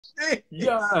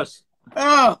Yes.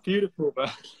 Oh, Beautiful, man.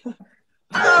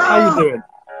 How you oh, doing?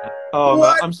 Oh man,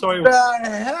 what I'm sorry. the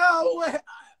hell?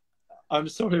 I'm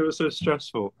sorry it was so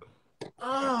stressful.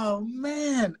 Oh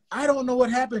man, I don't know what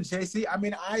happened, JC. I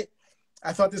mean, I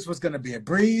thought this was going to be a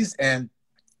breeze, and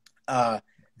uh,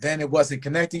 then it wasn't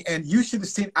connecting. And you should have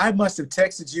seen. I must have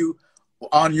texted you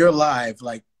on your live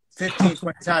like 15,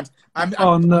 20 times. I'm I'm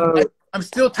Oh I, no. I'm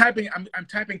still typing. I'm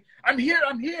typing. I'm here.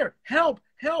 I'm here. Help!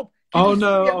 Help! Can you Oh see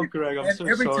no. me? Oh Greg, I'm And so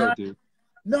every sorry, time. dude.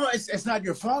 No, it's not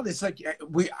your fault. It's like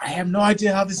I have no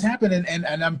idea how this happened,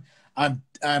 and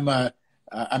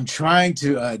I'm trying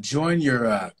to join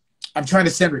your I'm trying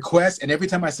to send requests, and every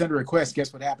time I send a request,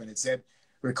 guess what happened? It said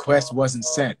request wasn't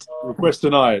sent. Request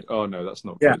denied. Oh no, that's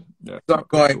not Yeah, good. Yeah, so I'm not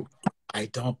good at going. all. I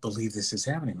don't believe this is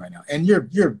happening right now, and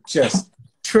you're just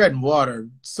treading water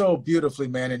so beautifully,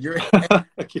 man, and you're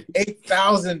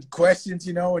 8,000 questions,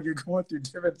 and you're going through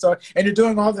different stuff, and you're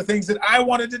doing all the things that I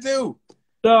wanted to do.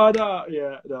 No, no,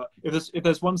 yeah, no. If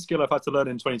there's one skill I've had to learn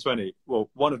in 2020, well,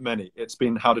 one of many, it's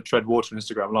been how to tread water on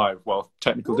Instagram Live while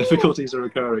technical Ooh, difficulties are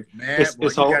occurring. man, It's well,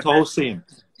 it's a whole scene.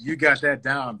 you got that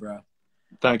down, bro.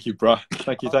 Thank you, bro.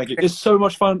 Thank you, thank you. Okay. It's so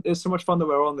much fun. It's so much fun that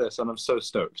we're on this, and I'm so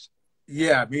stoked.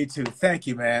 Yeah, me too. Thank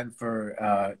you, man,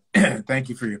 for thank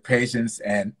you for your patience.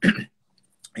 And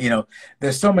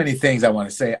there's so many things I want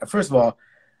to say. First of all,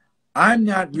 I'm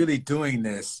not really doing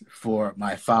this for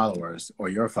my followers or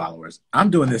your followers. I'm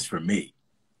doing this for me.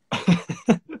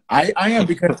 I am,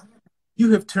 because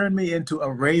you have turned me into a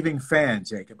raving fan,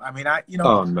 Jacob. I mean,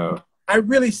 Oh no. I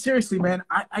really, seriously, man,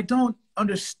 I don't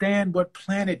understand what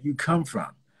planet you come from.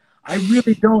 I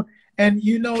really don't. And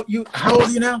how old are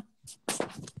you now?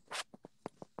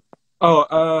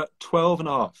 Oh, 12 and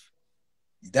a half.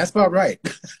 That's about right.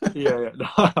 Yeah, yeah. No,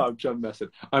 I'm messing.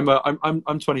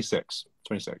 I'm 26.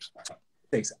 26.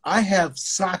 Thanks. I have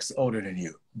socks older than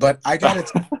you, but I gotta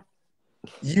tell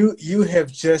you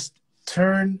have just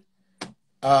turned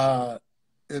the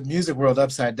music world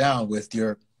upside down with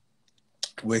your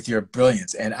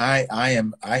brilliance, and I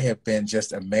have been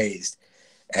just amazed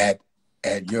at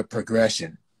your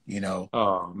progression.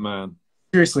 Oh man.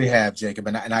 Seriously have, Jacob,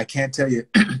 and I can't tell you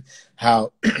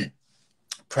how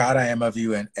proud I am of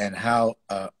you, and how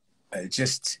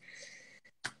just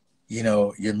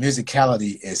your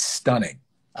musicality is stunning.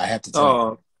 I have to tell you,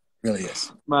 Oh it really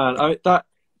is. man,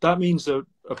 that means a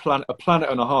planet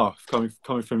and a half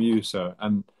coming from you, sir.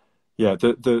 And yeah,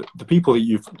 the people that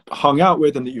you've hung out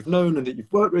with and that you've known and that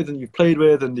you've worked with and you've played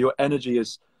with, and your energy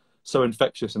is so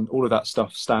infectious, and all of that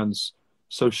stuff stands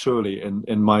so surely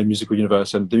in my musical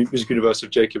universe and the music universe of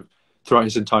Jacob throughout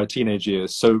his entire teenage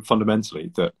years, so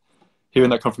fundamentally, that hearing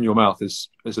that come from your mouth is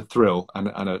a thrill and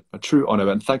a true honor.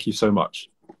 And thank you so much.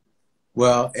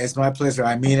 Well, it's my pleasure.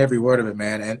 I mean every word of it,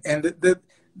 man. And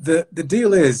the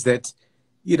deal is that,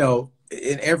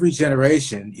 in every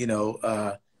generation,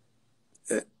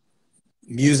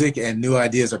 music and new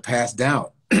ideas are passed down.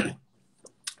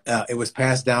 It was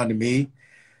passed down to me,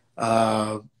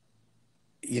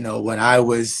 when I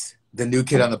was the new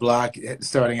kid on the block,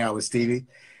 starting out with Stevie,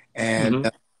 and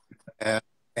Hmm.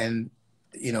 and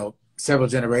several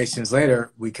generations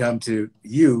later, we come to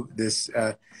you, this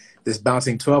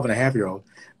bouncing 12-and-a-half-year-old,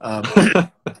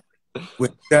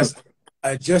 with just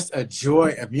a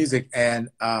joy of music. And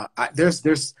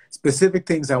there's specific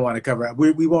things I want to cover.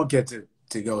 We won't get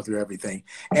to go through everything.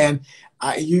 And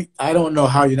I don't know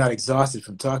how you're not exhausted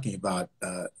from talking about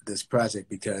this project,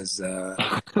 because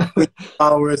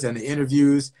followers and the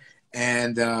interviews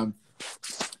and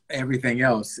everything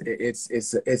else,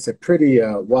 it's a pretty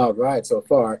wild ride so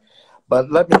far. But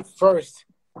let me first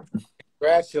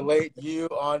congratulate you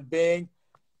on being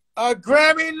a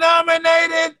Grammy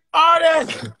nominated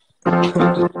artist.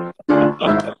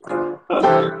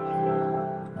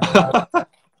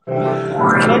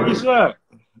 Thank you, sir.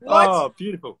 What? Oh,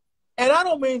 beautiful. And I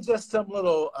don't mean just some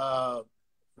little a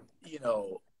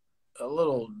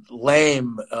little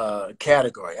lame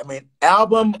category. I mean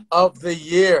album of the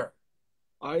year.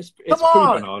 It's Come pretty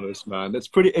on. bananas, man. It's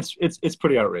pretty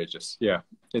outrageous. Yeah,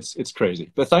 it's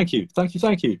crazy. But thank you, thank you,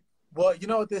 thank you. Well, you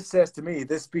know what this says to me?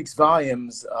 This speaks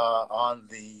volumes on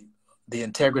the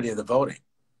integrity of the voting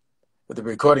with the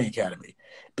Recording Academy,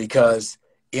 because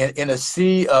in a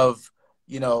sea of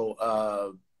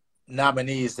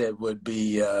nominees that would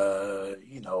be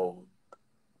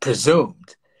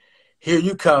presumed, here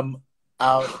you come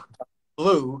out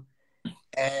blue,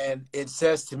 and it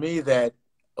says to me that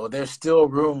there's still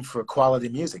room for quality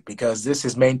music, because this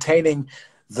is maintaining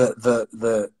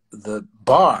the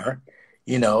bar,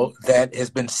 that has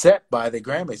been set by the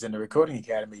Grammys and the Recording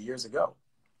Academy years ago.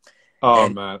 Oh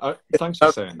And man, thanks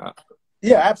for saying that.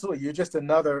 Yeah, absolutely. You're just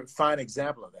another fine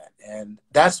example of that, and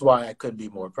that's why I couldn't be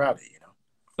more proud of you. You know.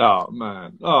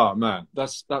 Oh man,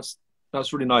 that's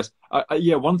really nice.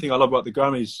 Yeah, one thing I love about the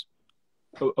Grammys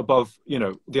above, you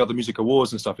know, the other music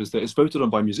awards and stuff is that it's voted on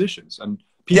by musicians and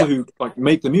people Yeah. who like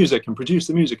make the music and produce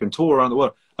the music and tour around the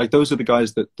world. Like those are the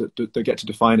guys that get to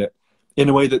define it in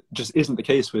a way that just isn't the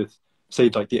case with, say,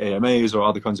 like the AMAs or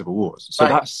other kinds of awards. So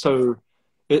Right. that's so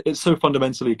it's so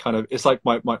fundamentally kind of, it's like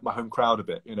my home crowd a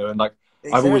bit, you know. And like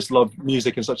I've always Exactly. loved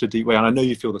music in such a deep way, and I know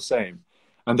you feel the same.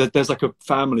 And there's like a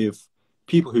family of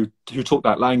people who talk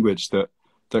that language that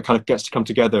kind of gets to come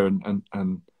together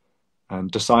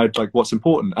and decide like what's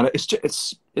important. And it's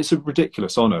just, it's a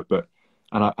ridiculous honor, but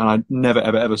and I never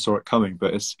ever saw it coming.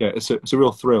 But it's, yeah, it's a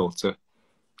real thrill to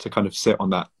kind of sit on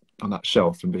that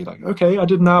shelf and be like, okay, I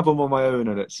did an album on my own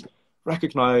and it's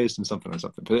recognized and something and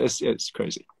something. But it's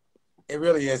crazy. It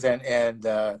really is,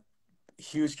 and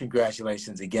huge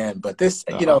congratulations again. But this,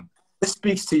 you know, Um, this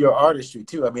speaks to your artistry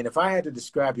too. I mean, if I had to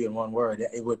describe you in one word,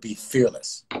 it would be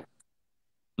fearless.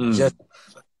 mm. Just,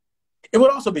 it would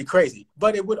also be crazy,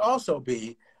 but it would also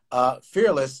be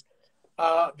fearless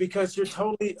because you're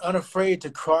totally unafraid to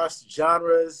cross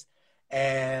genres,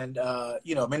 and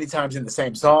you know, many times in the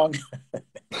same song.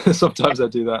 Sometimes I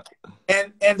do that.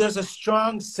 And there's a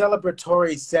strong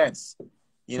celebratory sense,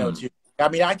 you know, Mm. to, I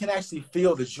mean, I can actually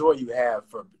feel the joy you have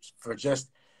for just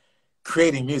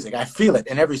creating music. I feel it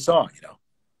in every song, you know.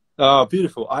 Oh,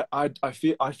 beautiful. I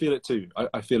feel it too.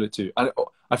 I feel it too. And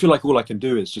I feel like all I can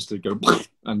do is just to go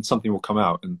and something will come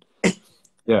out. And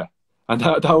yeah. And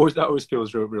that always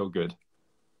feels real good.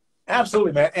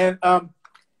 Absolutely, man. And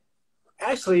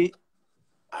actually,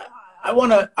 I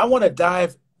wanna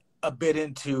dive a bit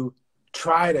into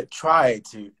try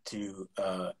to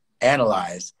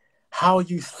analyze how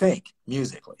you think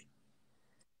musically,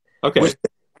 Okay. which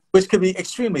which could be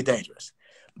extremely dangerous.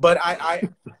 But I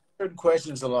certain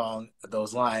questions along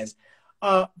those lines.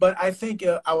 But I think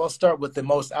I will start with the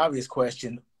most obvious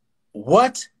question: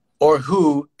 what or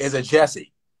who is a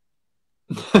Jesse?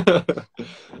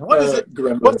 What is it?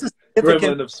 What's Gremlin, the significance?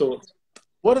 gremlin of sorts.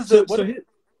 What is So the what so is here,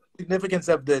 the significance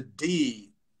of the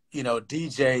D? You know,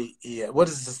 DJ. What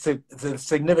is the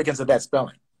significance of that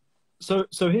spelling? so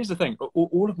here's the thing.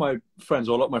 All of my friends,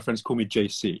 or a lot of my friends, call me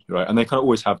JC, right? And they kind of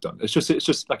always have done. It's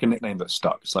just like a nickname that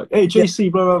stuck. It's like, hey, Yeah.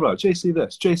 JC, blah blah blah, JC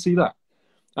this, JC that.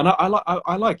 And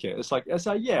I like it. It's like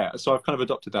yeah. So I've kind of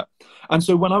adopted that. And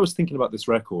so when I was thinking about this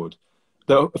record,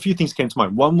 there a few things came to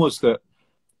mind. One was that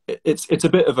it's a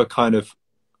bit of a kind of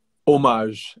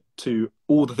homage to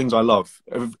all the things I love,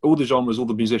 all the genres, all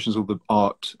the musicians, all the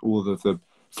art, all the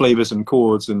flavors and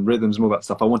chords and rhythms and all that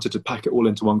stuff. I wanted to pack it all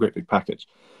into one great big package.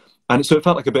 And so it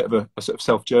felt like a bit of a sort of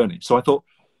self journey. So I thought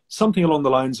something along the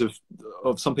lines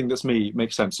of something that's me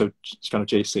makes sense. So it's kind of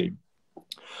JC.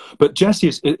 But Jesse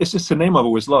is, it's just a name I've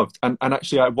always loved. And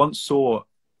actually I once saw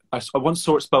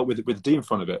it spelled with a D in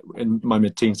front of it in my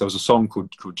mid-teens. There was a song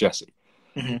called Jesse,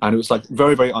 Hmm. and it was like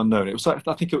very unknown. It was like,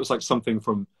 I think it was like something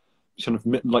from kind of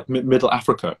middle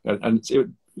Africa, and it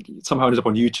somehow ended up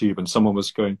on YouTube, and someone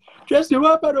was going Jesse, and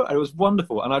it was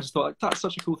wonderful. And I just thought like, that's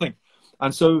such a cool thing.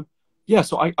 And so yeah,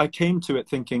 so I came to it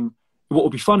thinking what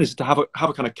would be fun is to have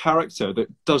a kind of character that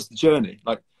does the journey,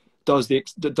 like does the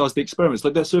experiments,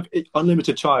 like there's sort of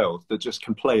unlimited child that just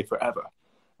can play forever.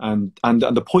 And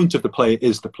the point of the play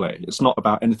is the play. It's not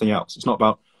about anything else. It's not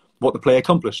about what the play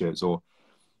accomplishes or,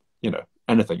 you know,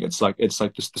 anything. It's like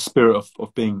just the spirit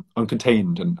of being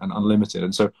uncontained and unlimited.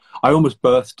 And so I almost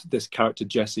birthed this character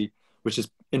Jesse, which is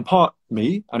in part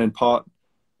me and in part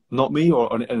not me,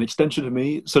 or an extension of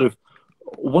me, sort of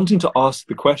wanting to ask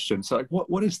the question. So like,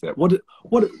 what is that? What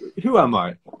who am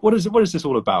I? What is this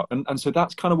all about? And so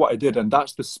that's kind of what I did, and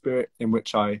that's the spirit in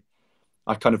which I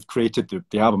kind of created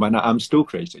the album, and I'm still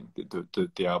creating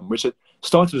the album, which it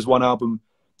started as one album,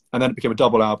 and then it became a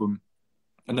double album,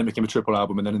 and then became a triple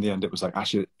album, and then in the end it was like,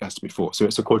 actually it has to be four, so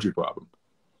it's a quadruple album.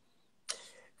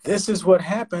 This is what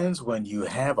happens when you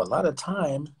have a lot of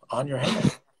time on your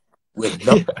hands with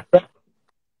no Yeah, yeah.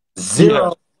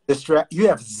 zero You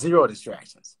have zero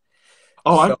distractions.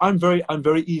 Oh, So I'm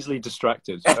very easily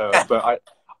distracted, but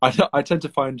I tend to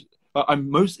find I'm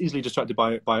most easily distracted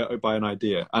by an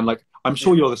idea, and like I'm yeah,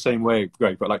 sure you're the same way,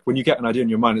 Greg. But like when you get an idea in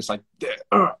your mind, it's like,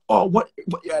 oh, what?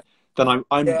 yeah, Then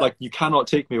I'm yeah. like, you cannot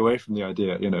take me away from the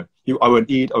idea. You know, I won't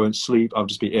eat, I won't sleep, I'll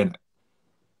just be in it.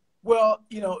 Well,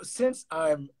 you know, since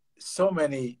I'm so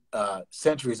many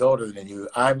centuries older than you,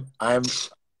 I'm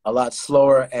a lot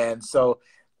slower, and so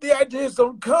the ideas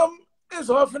don't come as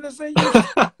often as they used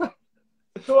to.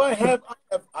 So I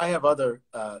have other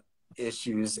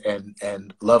issues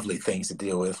and lovely things to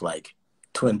deal with, like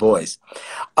twin boys.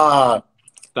 Uh,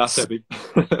 That's heavy.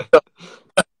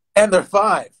 And they're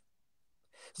 5.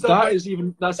 So That's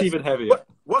even heavier.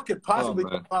 What could possibly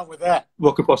go wrong with that?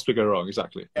 What could possibly go wrong?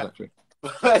 Exactly. Yeah. Exactly.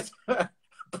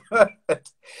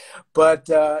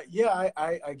 Yeah,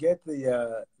 I get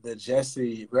the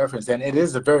Jesse reference, and it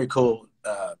is a very cool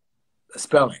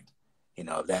spelling. You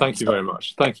know that. Thank you very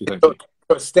much. Thank you. So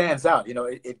it stands out. You know,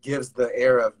 it gives the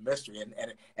air of mystery,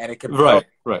 and it can right.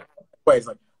 It's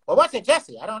like, well, what's it,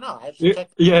 Jesse? I don't know. I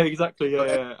yeah, exactly.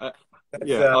 Yeah.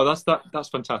 That's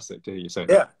fantastic to hear you say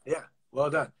that. Yeah. Well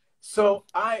done. So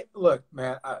look,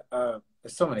 man.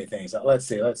 There's so many things. Let's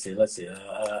see.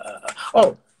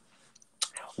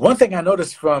 One thing I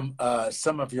noticed from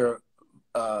some of your,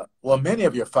 many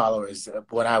of your followers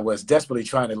when I was desperately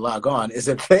trying to log on is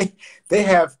that they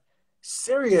have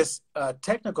serious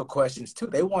technical questions too.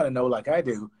 They want to know, like I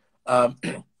do,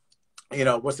 you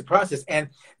know, what's the process? And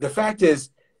the fact is,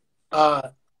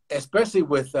 especially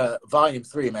with Volume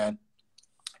 3, man,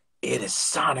 it is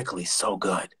sonically so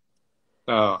good.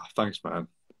 Oh, thanks, man.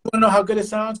 You want to know how good it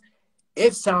sounds?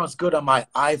 It sounds good on my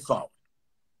iPhone.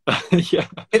 Yeah,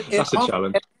 that's a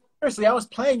challenge. Seriously, I was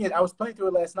playing through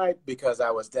it last night because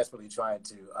I was desperately trying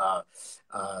to,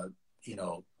 you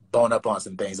know, bone up on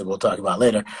some things that we'll talk about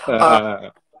later.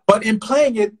 But in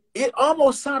playing it, it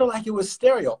almost sounded like it was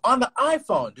stereo on the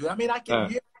iPhone, dude. I mean, I can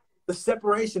hear the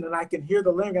separation, and I can hear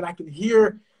the layering, and I can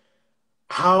hear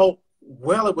how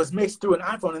well it was mixed through an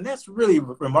iPhone, and that's really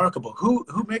remarkable. Who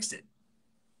mixed it?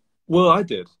 Well, I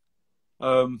did.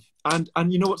 And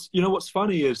you know what's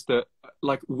funny is that,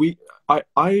 like,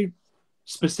 I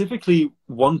specifically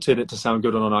wanted it to sound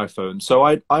good on an iPhone, so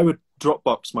I would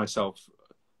Dropbox myself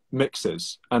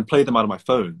mixes and play them out of my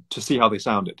phone to see how they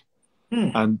sounded.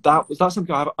 And that's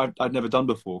something I'd never done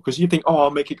before, because you think, oh,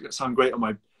 I'll make it sound great on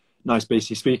my nice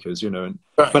bassy speakers, you know.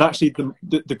 But actually,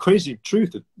 the crazy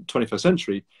truth of the 21st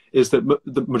century is that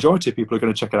the majority of people are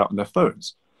going to check it out on their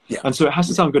phones. Yeah. And so it has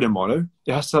to sound good in mono.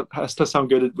 It has to sound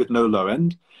good with no low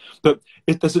end. But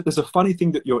there's a funny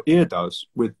thing that your ear does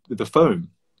with the phone,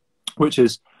 which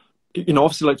is, you know,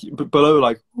 obviously, like below,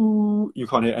 like, ooh, you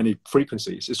can't hear any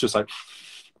frequencies. It's just like,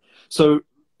 so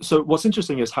what's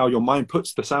interesting is how your mind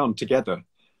puts the sound together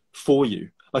for you.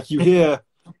 Like, you hear,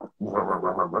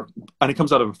 and it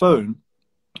comes out of a phone,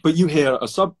 but you hear a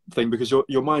sub thing because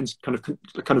your mind's kind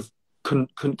of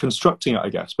constructing it, I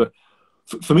guess. But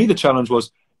for me, the challenge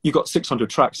was, you got 600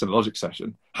 tracks in a Logic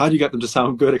session. How do you get them to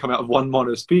sound good and come out of one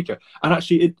mono speaker? And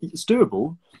actually, it's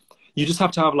doable. You just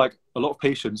have to have, like, a lot of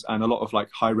patience and a lot of,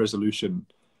 like, high resolution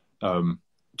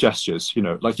gestures. You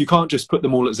know, like, you can't just put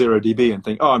them all at 0 dB and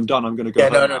think, oh, I'm done, I'm going to go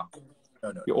home now.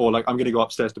 No. Or, like, I'm going to go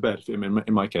upstairs to bed in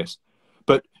my case.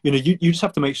 But, you know, you just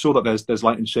have to make sure that there's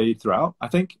light and shade throughout, I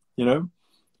think, you know.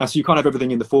 And so you can't have everything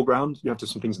in the foreground. You have to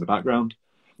have some things in the background.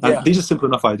 And these are simple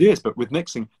enough ideas, but with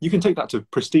mixing, you can take that to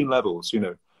pristine levels, you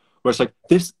know, where it's like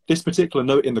this particular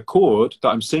note in the chord that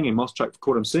I'm singing, master track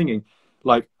chord I'm singing,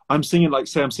 like, I'm singing, like,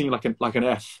 say I'm singing like an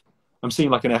F. I'm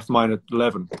singing like an F minor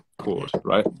 11 chord,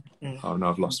 right? Oh no,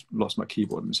 I've lost my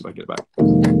keyboard. Let me see if I can get it back.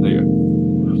 There you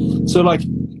go. So like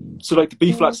the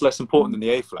B flat's less important than the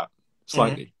A flat,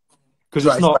 slightly, because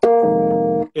it's not.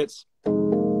 It's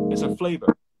a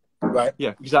flavor. Right.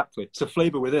 Yeah, exactly. It's a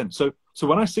flavor within. So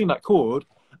when I sing that chord,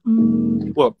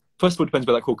 well, first of all, it depends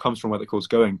where that chord comes from, where the chord's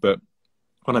going. But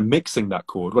when I'm mixing that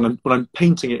chord, when I'm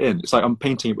painting it in, it's like I'm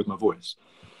painting it with my voice.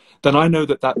 Then I know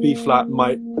that B flat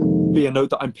might be a note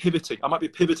that I'm pivoting. I might be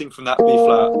pivoting from that B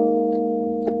flat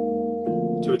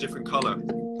to a different color,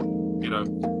 you know,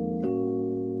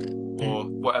 or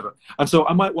whatever. And so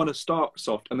I might want to start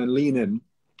soft and then lean in.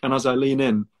 And as I lean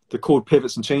in, the chord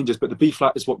pivots and changes, but the B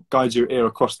flat is what guides your ear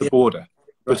across the border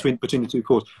between the two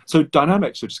chords. So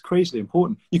dynamics are just crazily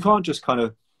important. You can't just kind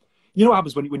of, you know what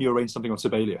happens when you arrange something on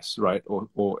Sibelius, right?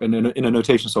 Or in a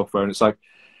notation software, and it's like,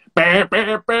 you know,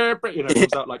 it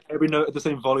comes out like every note at the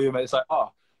same volume. And it's like,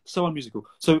 so unmusical.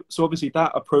 So obviously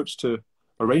that approach to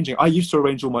arranging, I used to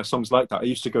arrange all my songs like that. I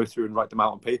used to go through and write them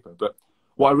out on paper. But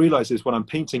what I realized is when I'm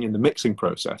painting in the mixing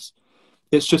process,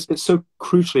 it's so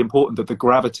crucially important that the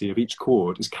gravity of each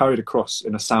chord is carried across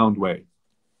in a sound way.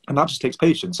 And that just takes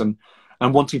patience and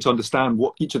wanting to understand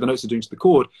what each of the notes are doing to the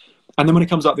chord. And then when it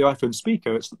comes out the iPhone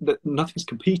speaker, it's that nothing's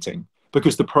competing,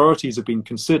 because the priorities have been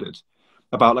considered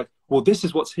about, like, well, this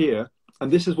is what's here,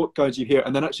 and this is what guides you here,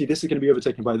 and then actually this is going to be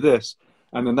overtaken by this,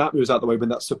 and then that moves out the way, but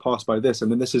that's surpassed by this, and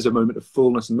then this is a moment of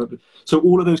fullness. So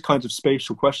all of those kinds of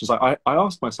spatial questions, I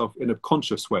ask myself in a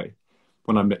conscious way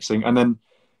when I'm mixing, and then,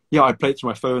 I play it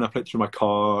through my phone, I play it through my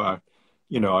car,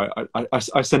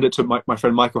 I send it to my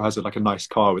friend Michael. Has a nice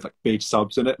car with, like, big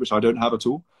subs in it, which I don't have at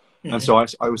all. And so I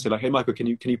always say, like, hey Michael, can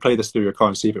you play this through your car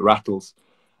and see if it rattles?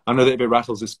 I know that if it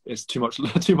rattles, it's too much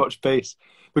too much bass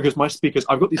because my speakers.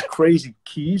 I've got these crazy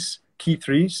key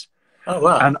threes, Oh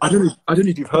wow. and I don't know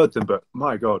if you've heard them, but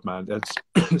my God, man, it's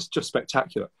it's just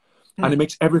spectacular, and it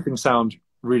makes everything sound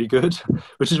really good,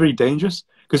 which is really dangerous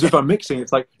because if I'm mixing,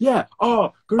 it's like yeah,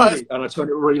 oh groovy, and I turn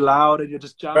it really loud, and you're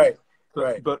just jamming. Right.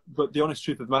 Right. But the honest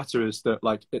truth of the matter is that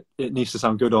like it needs to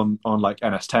sound good on like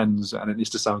NS10s, and it needs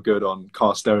to sound good on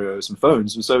car stereos and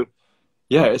phones, and so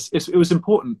yeah, it was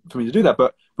important for me to do that.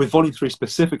 But with Volume 3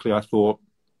 specifically, I thought,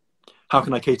 how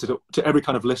can I cater to every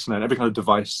kind of listener and every kind of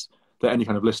device that any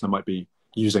kind of listener might be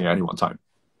using at any one time?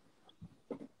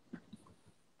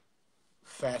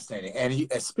 Fascinating.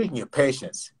 And speaking of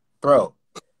patience, bro,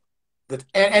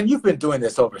 and you've been doing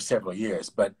this over several years,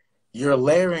 but your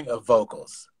layering of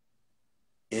vocals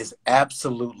is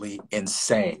absolutely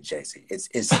insane, JC. It's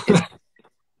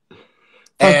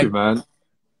Thank you, man.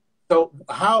 So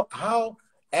how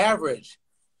average,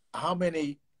 how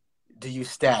many do you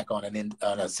stack on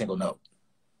on a single note?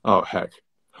 Oh heck.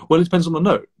 Well, it depends on the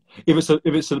note. If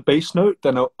it's a bass note,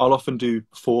 then I'll often do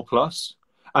 4+,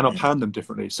 and I'll pan them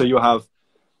differently. So you have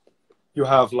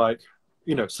like,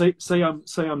 you know, say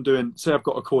I've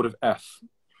got a chord of F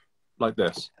like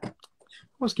this.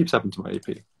 What keeps happening to my EP?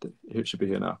 It should be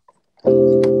here now.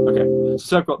 Okay,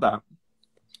 so I've got that.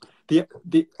 The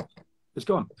it's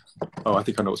gone. Oh, I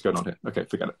think I know what's going on here. Okay,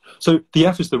 forget it. So the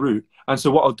F is the root, and so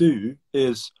what I'll do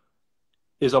is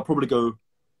I'll probably go,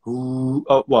 ooh,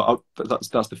 oh well,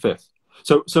 that's the fifth.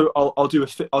 So I'll do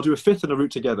a fifth and a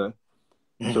root together.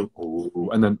 So ooh,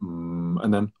 and then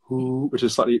ooh, which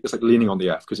is slightly, it's like leaning on the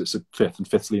F because it's a fifth, and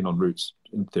fifths lean on roots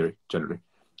in theory generally.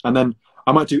 And then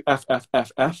I might do F F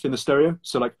F F in the stereo,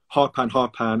 so like hard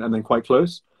pan, and then quite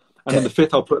close. And then the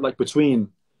fifth I'll put like between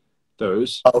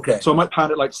those. Okay. So I might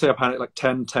pan it like, say I pan it like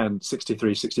 10, 10,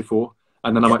 63, 64,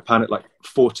 and then I might pan it like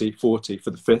 40, 40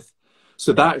 for the fifth.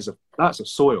 So that's a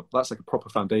soil. That's like a proper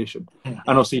foundation. And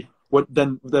obviously,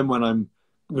 then when I'm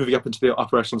moving up into the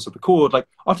upper echelons of the chord, like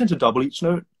I'll tend to double each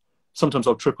note. Sometimes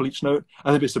I'll triple each note.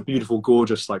 And if it's a beautiful,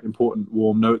 gorgeous, like important,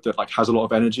 warm note that like has a lot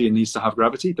of energy and needs to have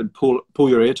gravity, then pull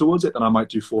your ear towards it. Then I might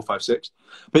do 4, 5, 6.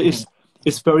 But it's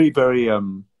very, very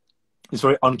it's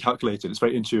very uncalculated. It's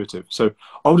very intuitive. So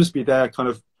I'll just be there kind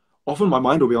of, often my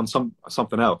mind will be on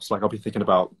something else. Like I'll be thinking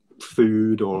about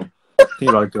food or thinking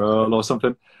about a girl or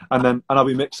something. And I'll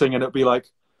be mixing and it'll be like,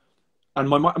 and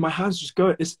my hands just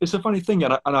go. It's a funny thing.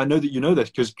 And I know that you know this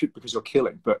because you're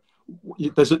killing, but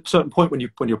there's a certain point when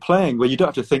you're playing where you don't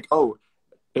have to think, oh,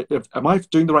 am I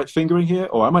doing the right fingering here?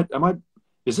 Or am I,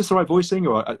 is this the right voicing?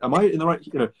 Or am I in the right,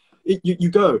 you know, you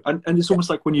go. And it's almost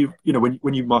like when you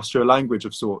master a language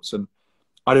of sorts, and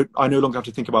I no longer have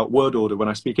to think about word order when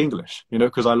I speak English, you know,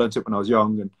 because I learned it when I was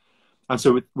young. And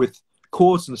so with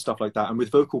chords and stuff like that, and with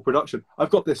vocal production,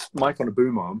 I've got this mic on a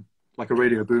boom arm, like a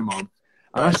radio boom arm.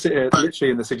 And I sit here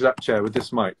literally in this exact chair with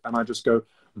this mic, and I just go,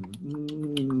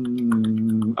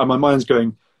 and my mind's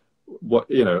going, what,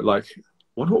 you know, like,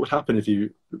 wonder what would happen if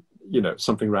you know,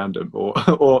 something random,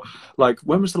 or like,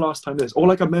 when was the last time this, or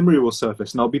like a memory will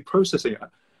surface, and I'll be processing it.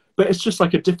 But it's just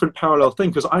like a different parallel thing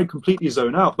because I completely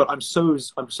zone out, but I'm so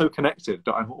connected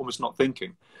that I'm almost not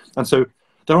thinking. And so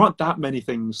there aren't that many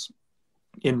things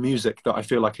in music that I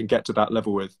feel I can get to that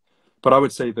level with. But I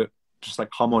would say that just like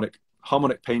harmonic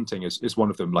painting is one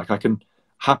of them. Like I can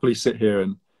happily sit here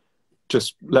and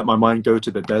just let my mind go to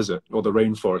the desert or the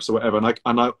rainforest or whatever,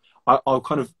 and I'll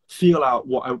kind of feel out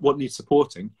what needs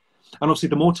supporting. And obviously,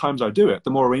 the more times I do it,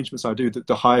 the more arrangements I do,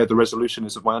 the higher the resolution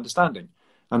is of my understanding.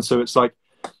 And so it's like,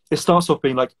 it starts off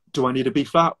being like, do I need a B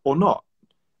flat or not?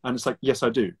 And it's like, yes, I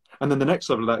do. And then the next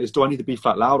level of that is, do I need to be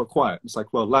flat loud or quiet? It's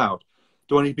like, well, loud.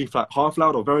 Do I need to be flat half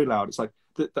loud or very loud? It's like,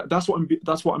 that's what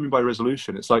I mean by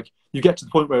resolution. It's like, you get to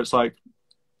the point where it's like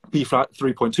B flat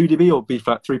 3.2 dB or B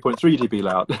flat 3.3 dB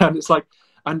loud. And it's like,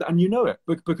 and you know it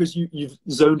because you've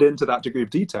zoned into that degree of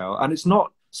detail, and it's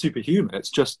not superhuman. It's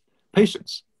just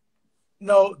patience.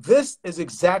 No, this is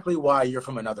exactly why you're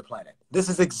from another planet. This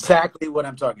is exactly what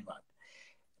I'm talking about.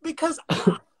 Because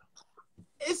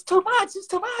it's too much. It's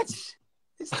too much.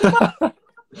 It's too much.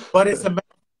 But it's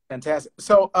fantastic.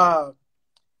 So,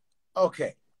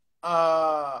 okay.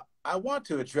 I want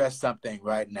to address something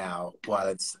right now while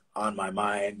it's on my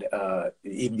mind,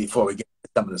 even before we get to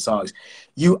some of the songs.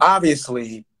 You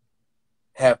obviously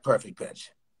have perfect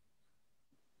pitch.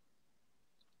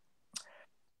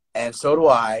 And so do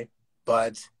I.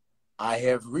 But I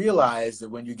have realized that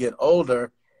when you get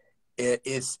older,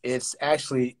 it's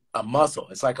actually a muscle.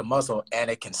 It's like a muscle, and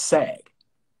it can sag.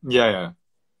 Yeah.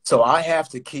 So I have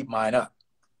to keep mine up.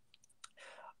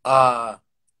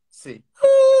 C.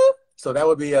 So that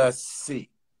would be a C,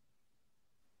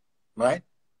 right?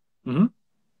 Mm-hmm.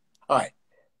 All right.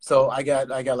 So I got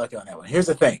lucky on that one. Here's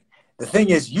the thing. The thing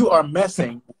is, you're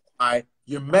messing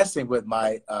with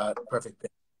my perfect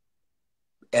pitch.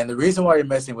 And the reason why you're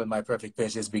messing with my perfect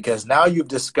pitch is because now you've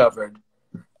discovered,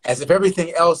 as if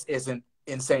everything else isn't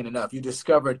insane enough, you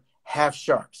discovered half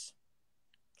sharps.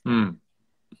 Mm.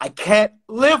 I can't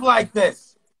live like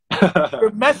this.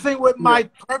 You're messing with my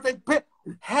perfect pitch.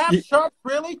 Half sharps,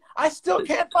 really? I still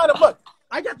can't find them. Look,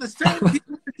 I got the same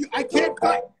people. I can't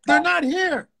find. They're not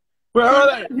here. Where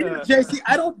are they? Here, JC.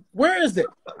 Where is it?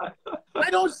 I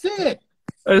don't see it.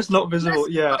 It's not visible.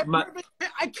 Yeah,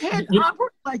 I can't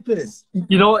operate like this.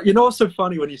 You know what's so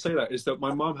funny when you say that is that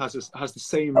my mom has the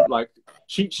same, like,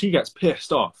 she gets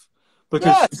pissed off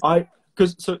because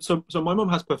so my mom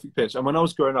has perfect pitch, and when I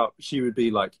was growing up, she would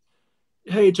be like,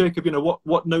 "Hey Jacob, you know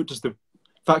what note does the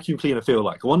vacuum cleaner feel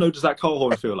like? What note does that car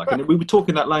horn feel like?" And we were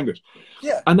talking that language.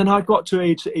 Yeah. And then I got to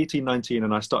age 18, 19,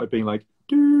 and I started being like,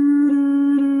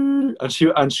 and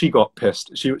she got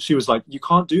pissed. She was like, "You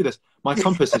can't do this. My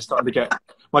compass is starting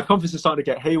to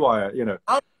get haywire." You know.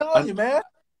 I'm telling you, man.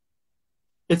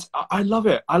 I love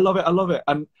it. I love it.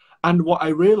 And what I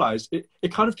realized,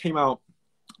 it kind of came out,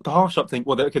 the half sharp thing.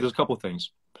 Well, okay, there's a couple of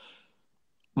things.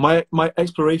 My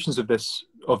explorations of this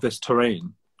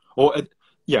terrain, I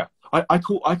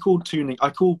call tuning. I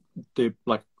call the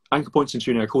like anchor points in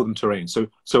tuning. I call them terrain. So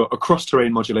a cross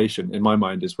terrain modulation in my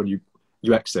mind is when you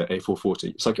exit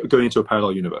A440. It's like going into a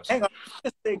parallel universe. Hang on,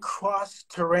 just say cross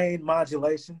terrain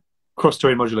modulation. Cross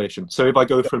terrain modulation. So if I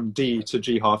go from D to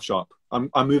G half sharp,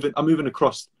 I'm moving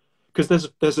across, because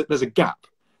there's a gap.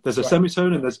 There's a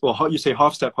semitone, and you say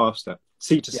half step,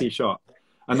 C to C sharp,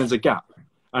 and there's a gap.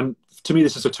 And to me,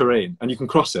 this is a terrain, and you can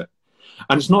cross it.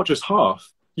 And it's not just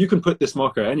half. You can put this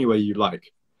marker anywhere you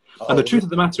like. And the truth of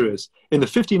the matter is, in the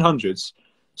 1500s,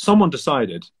 someone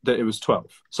decided that it was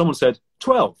 12. Someone said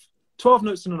 12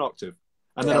 notes in an octave,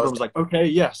 and then everyone was like, "Okay,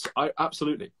 yes,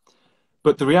 absolutely."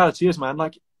 But the reality is, man,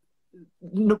 like,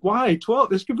 why 12?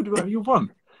 This could be whatever you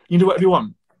want. You can do whatever you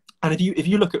want. And if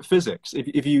you look at physics,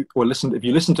 if you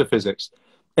listen to physics,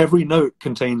 every note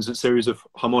contains a series of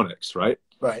harmonics, right?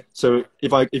 Right. So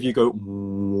if you go,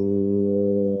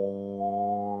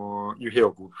 you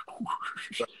hear,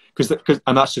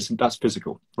 and that's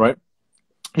physical, right?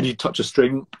 And you touch a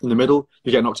string in the middle,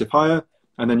 you get an octave higher,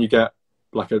 and then you get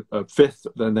like a fifth,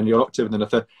 then you're an octave, and then a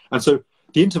third. And so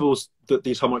the intervals that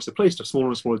these harmonics are placed are smaller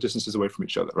and smaller distances away from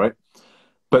each other, right?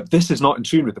 But this is not in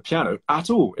tune with the piano at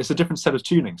all. It's a different set of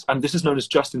tunings, and this is known as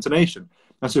just intonation.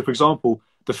 And so, for example,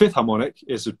 the fifth harmonic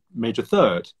is a major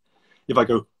third. If I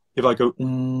go,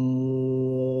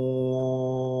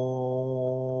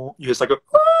 you just like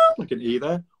an E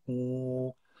there.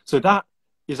 So that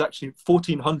is actually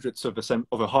 14/100ths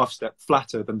of a half step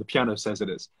flatter than the piano says it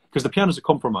is, because the piano's a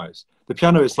compromise. The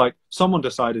piano is like, someone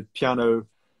decided piano,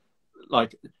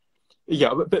 like,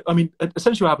 yeah, but I mean,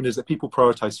 essentially what happened is that people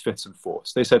prioritize fifths and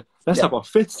fourths. They said, let's have our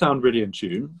fifths sound really in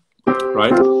tune,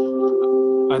 right?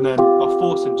 And then our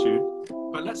fourths in tune.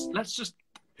 But let's just,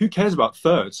 who cares about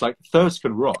thirds? Like, thirds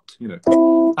can rot, you know?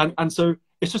 And so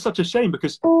it's just such a shame,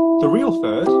 because the real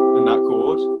third in that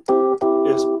chord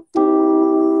is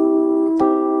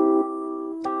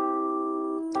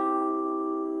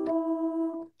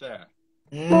there.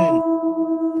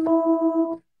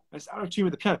 It's out of tune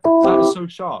with the piano. That is so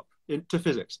sharp into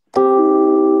physics.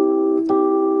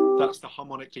 That's the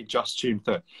harmonically just tuned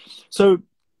third. So,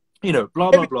 you know,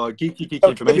 blah, blah, blah, geeky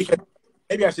information.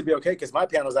 Maybe I should be okay, because my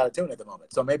piano's out of tune at the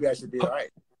moment. So maybe I should be all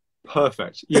right.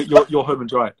 Perfect. You're home and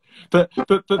dry. But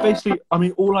basically, I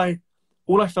mean, all I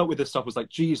felt with this stuff was like,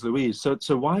 geez Louise,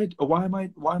 so why am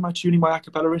I tuning my a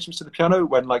cappella arrangements to the piano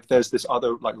when, like, there's this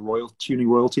other, like,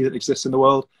 royalty that exists in the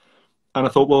world? And I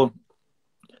thought, well,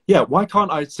 yeah, why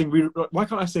can't I sing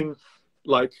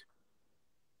like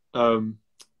Rocking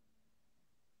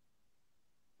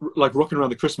Around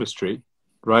the Christmas Tree,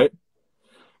 right?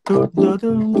 That's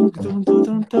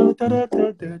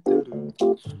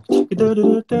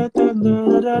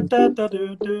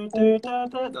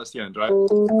the end, right?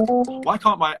 Why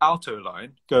can't my alto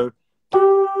line go?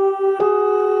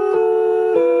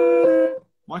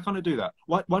 Why can't it do that?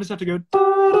 Why does it have to go?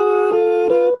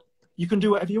 You can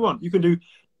do whatever you want. You can do,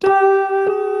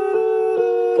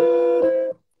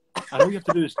 and all you have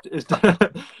to do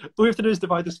is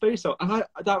divide the space out. And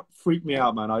that freaked me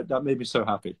out, man. That made me so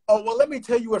happy. Oh, well, let me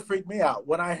tell you what freaked me out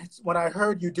when I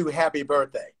heard you do Happy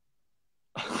Birthday.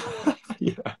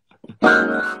 Yeah.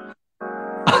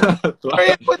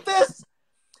 With this,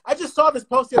 I just saw this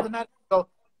post the other night. I go,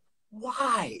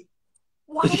 why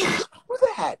did you do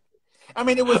that? I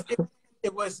mean, it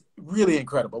was really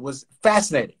incredible. It was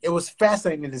fascinating. It was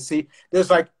fascinating to see. There's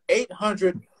like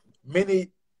 800 mini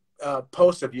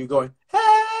post of you going, "Hey!"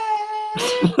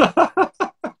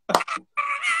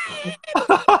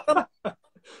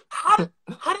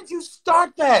 How did you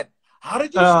start that? How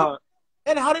did you start,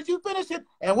 and how did you finish it?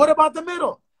 And what about the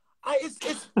middle?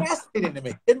 It's fascinating to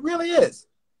me. It really is.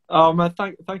 Oh man,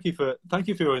 thank you for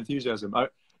your enthusiasm.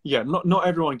 Yeah, not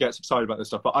everyone gets excited about this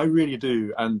stuff, but I really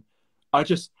do. And I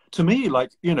just, to me,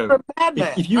 like, you know, You're a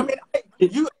madman. if you, I mean,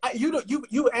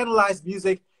 you analyze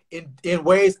music in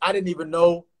ways I didn't even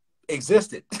know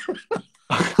existed.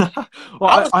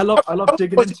 well, I love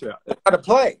digging into it. How to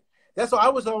play. That's why I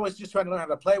was always just trying to learn how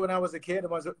to play when I was a kid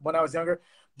and when I was younger.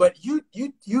 But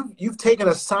you've taken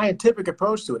a scientific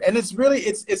approach to it, and it's really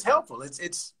it's helpful.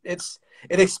 It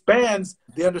expands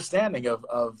the understanding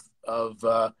of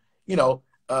you know,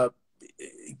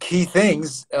 key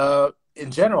things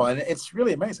in general, and it's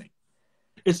really amazing.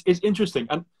 It's interesting,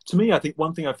 and to me, I think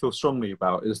one thing I feel strongly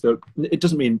about is that it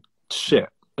doesn't mean shit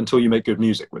until you make good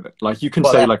music with it. Like, you can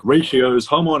say like ratios,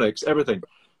 harmonics, everything,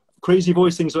 crazy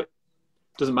voice things, like,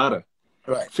 doesn't matter.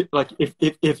 Right. Like, if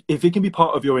it can be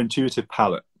part of your intuitive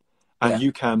palette, and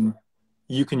you can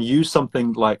use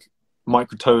something like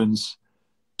microtones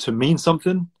to mean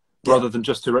something rather than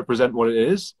just to represent what it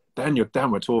is, then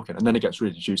we're talking, and then it gets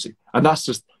really juicy. And that's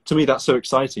just, to me, that's so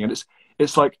exciting. And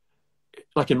it's like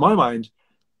in my mind,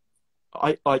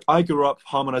 I grew up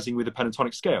harmonizing with a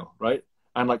pentatonic scale, right?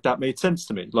 And like, that made sense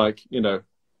to me. Like, you know,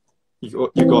 you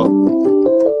got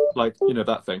like, you know,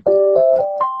 that thing.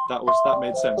 That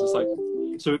made sense. It's like,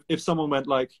 so if someone went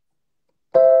like,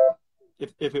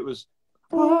 if it was,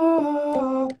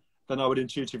 then I would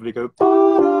intuitively go,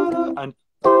 and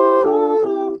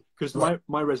because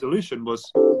my resolution was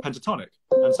pentatonic,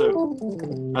 and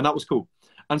that was cool.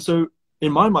 And so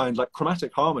in my mind, like,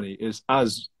 chromatic harmony is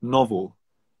as novel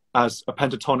as a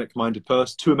pentatonic minded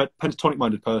person to a pentatonic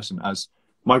minded person as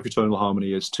microtonal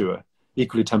harmony is to a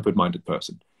equally tempered minded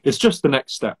person. It's just the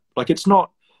next step. Like, it's not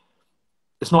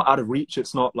out of reach.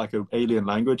 It's not like an alien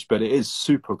language, but it is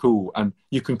super cool, and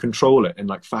you can control it in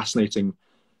like fascinating,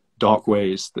 dark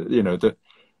ways. That, you know, that.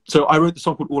 So I wrote the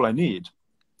song called "All I Need,"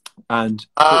 and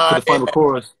for the final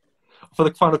chorus,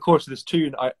 of this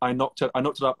tune, I knocked it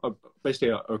up basically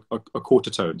a quarter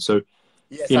tone. So,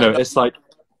 you know, it's like,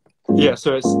 yeah.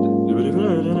 So it's,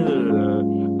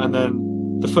 and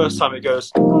then the first time it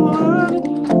goes.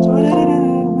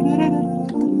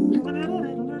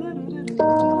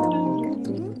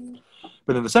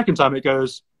 But then the second time it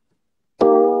goes.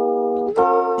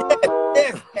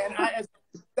 Yes. And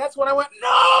that's when I went,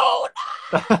 no!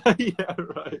 Yeah,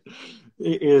 right.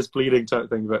 It is bleeding type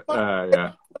thing, but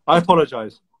yeah. I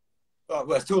apologize. Well,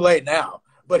 it's too late now.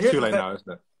 But here's too late now, isn't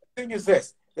it? The thing is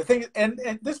this. The thing is, and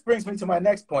this brings me to my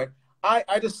next point.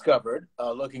 I discovered,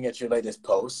 looking at your latest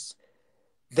posts,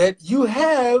 that you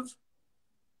have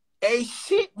a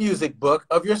sheet music book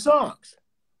of your songs.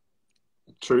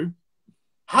 True.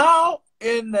 How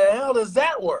in the hell does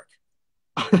that work?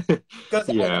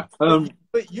 Yeah.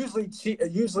 Usually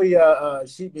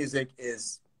sheet music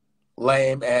is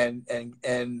lame and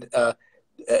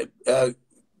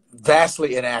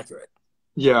vastly inaccurate.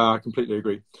 Yeah, I completely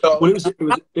agree. So, well,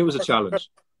 it was a challenge.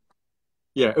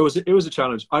 Yeah, it was a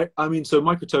challenge. I mean, so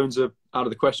microtones are out of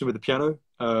the question with the piano.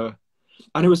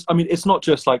 And it was, I mean, it's not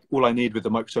just like All I Need with the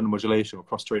microtonal modulation or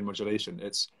cross-terrain modulation.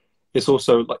 It's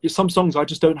also like some songs I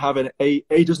just don't have an A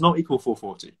does not equal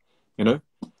 440, you know?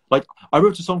 Like, I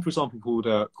wrote a song, for example,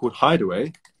 called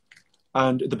Hideaway,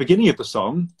 and at the beginning of the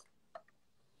song,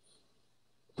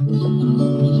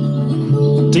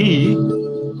 D,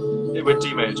 it went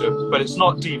D major, but it's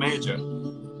not D major.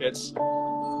 It's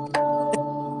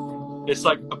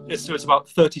about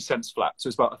 30 cents flat, so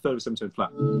it's about a third of a semitone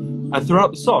flat. And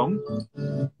throughout the song,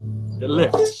 it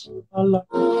lifts, and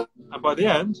by the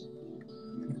end,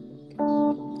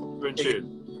 we're in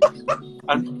tune.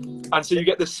 And so you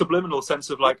get this subliminal sense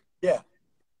of like, yeah,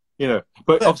 you know,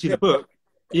 but obviously the book,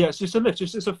 yeah, it's just a lift,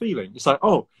 it's a feeling. It's like,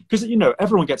 oh, because, you know,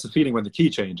 everyone gets a feeling when the key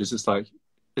changes. It's like,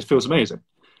 it feels amazing.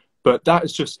 But that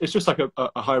is just, it's just like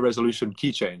a high resolution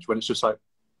key change when it's just like,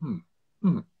 ooh,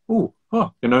 oh, you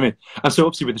know what I mean? And so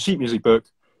obviously with the sheet music book,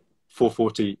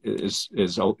 440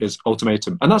 is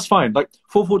ultimatum, and that's fine. Like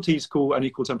 440 is cool, and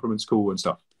equal temperament's cool and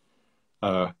stuff.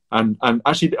 And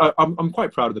actually, I'm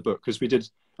quite proud of the book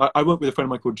because I worked with a friend of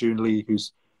mine called June Lee, who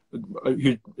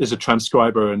is a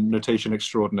transcriber and notation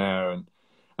extraordinaire,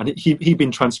 and he'd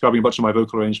been transcribing a bunch of my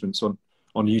vocal arrangements on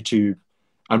YouTube,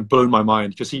 and blown my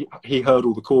mind because he heard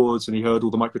all the chords and he heard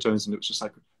all the microtones, and it was just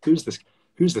like, who's this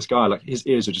guy? Like, his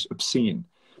ears are just obscene.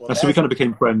 Well, and so we kind of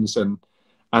became friends, and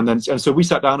so we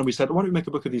sat down and we said, why don't we make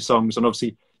a book of these songs? And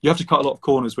obviously you have to cut a lot of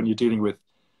corners when you're dealing with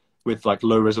like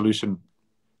low resolution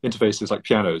interfaces like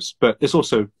pianos, but it's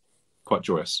also quite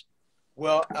joyous.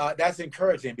 Well, that's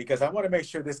encouraging because I want to make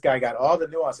sure this guy got all the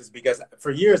nuances because for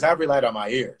years I've relied on my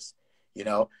ears, you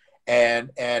know,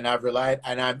 and I've relied,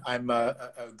 and I'm a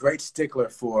great stickler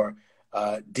for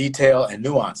detail and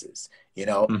nuances, you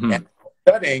know, and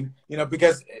studying, you know,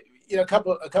 because you know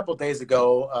a couple days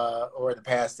ago or in the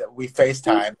past that we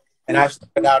FaceTime and I've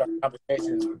started out our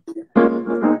conversations, you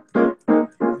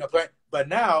know, but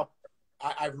now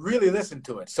I really listen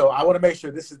to it, so I want to make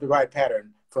sure this is the right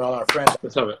pattern for all our friends.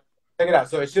 Let's have it. Check it out.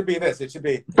 So it should be this. It should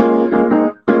be.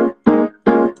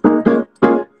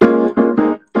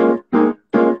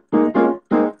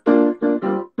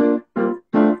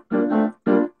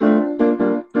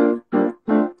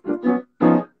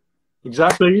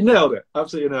 Exactly. You nailed it.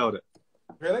 Absolutely nailed it.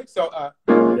 Really? So,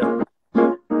 yeah.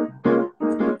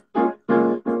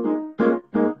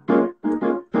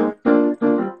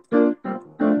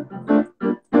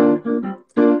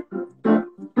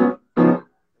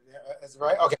 That's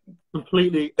right. Okay.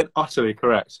 Completely and utterly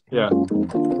correct. Yeah.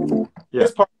 Yeah.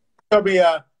 This part will be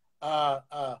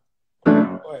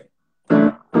wait.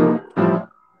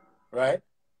 Right?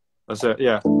 That's it.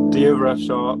 Yeah. D over F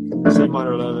sharp, C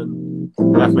minor 11,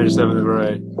 F major 7 over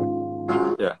A.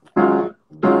 Yeah.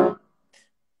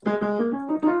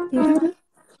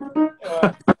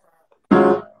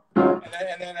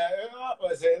 And then what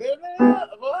was it?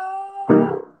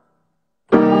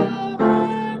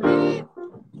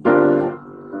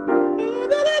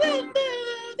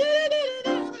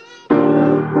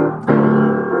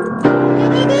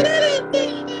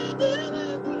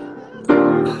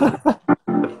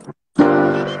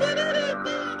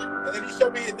 And then you show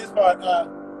me in this part.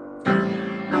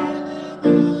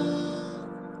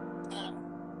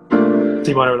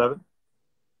 C minor 11.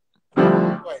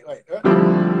 Wait.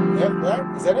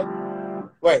 Yeah, is that it?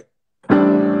 Wait.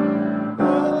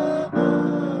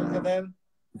 And then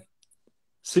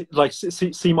C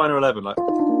minor 11, like.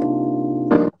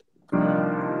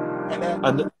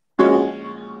 And then.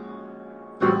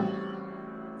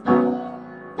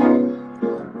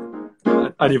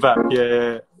 And you're back.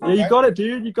 Yeah. You got it,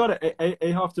 dude. You got it.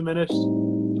 A half diminished,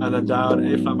 and then down.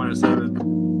 A flat minor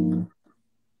 7.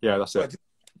 Yeah, that's it.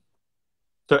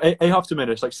 So A half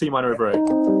diminished, like C minor over A,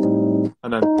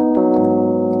 and then.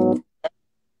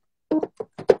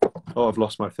 Oh, I've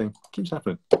lost my thing. It keeps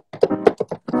happening.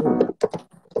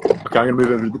 Okay, I'm gonna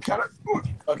move over to the piano.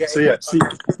 Okay. So yeah, see,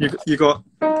 you got.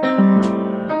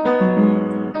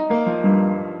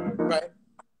 Right.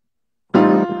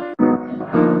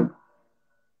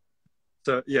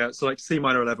 So yeah, so like C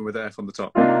minor 11 with the F on the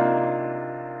top.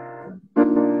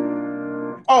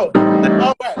 Oh,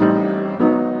 right.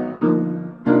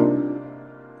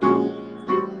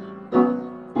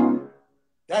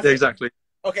 Yeah, exactly.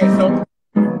 Okay, so.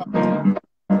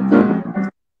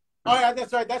 Oh yeah,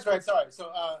 that's right. Sorry.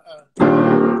 So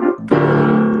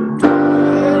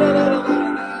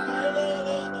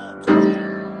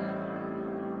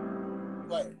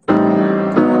Wait.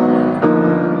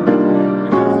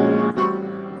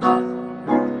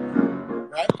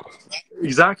 Right?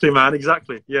 Exactly, man.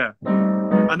 Exactly. Yeah.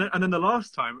 And then the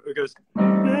last time it goes.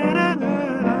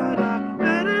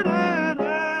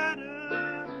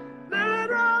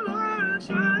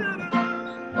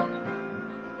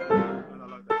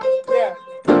 Yeah.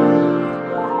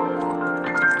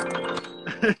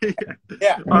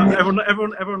 Yeah.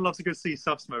 Everyone loves to go see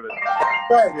Suff's moment.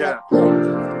 Right. Yeah.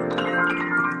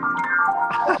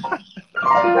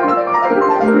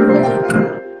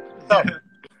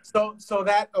 So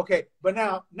that okay, but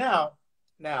now.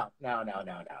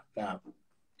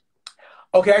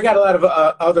 Okay, I got a lot of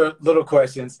other little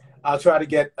questions. I'll try to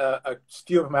get a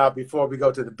few of them out before we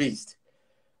go to the beast.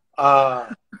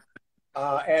 And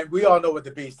we all know what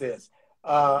the beast is.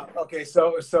 Okay,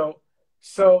 so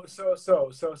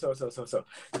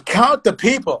count the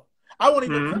people. I won't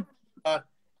even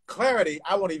clarity.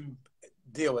 I won't even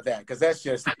deal with that because that's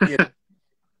just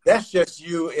that's just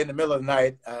you in the middle of the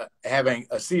night having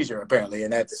a seizure apparently,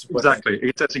 and that's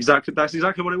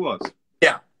exactly what it was.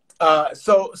 Yeah.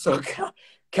 So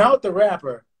count the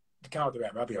rapper. Count the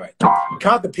rapper. I'll be right.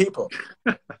 Count the people.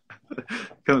 Count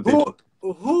the people.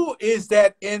 Who is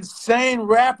that insane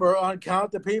rapper on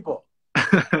Count the People?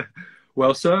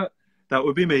 Well, sir, that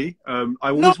would be me. I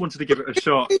always wanted to give it a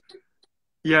shot.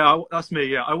 Yeah, that's me.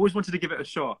 Yeah, I always wanted to give it a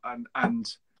shot,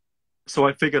 and so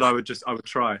I figured I would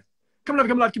try. Come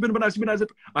live, keep it nice.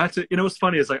 I had to. You know what's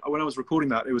funny is like when I was recording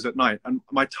that, it was at night, and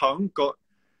my tongue got.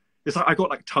 It's like I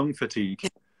got like tongue fatigue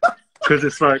because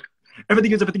it's like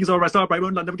everything is all right. I'm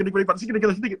never gonna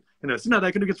get, you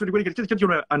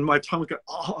know, and my tongue was going,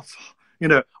 oh, You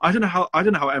know, I don't know how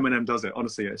Eminem does it.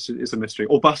 Honestly, it's a mystery.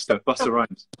 Or Buster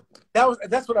Rhymes.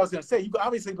 That's what I was gonna say. You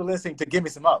obviously been listening to "Give Me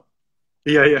Some Up."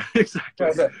 Yeah, yeah,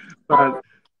 exactly. But,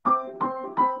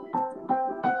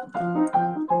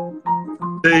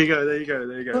 there you go, there you go,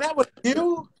 there you go. So that was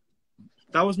you.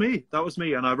 That was me. That was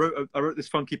me. And I wrote this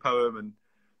funky poem,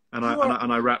 and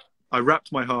I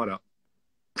rapped my heart out.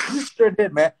 You sure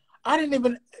did, man. I didn't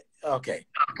even. Okay.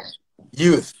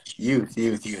 Youth.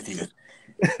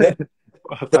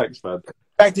 Thanks, man. The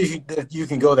fact that you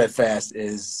can go that fast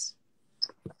is.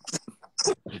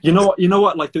 You know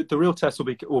what? Like the real test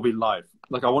will be live.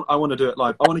 Like I want to do it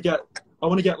live. I want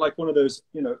to get like one of those.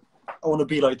 You know, I want to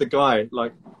be like the guy.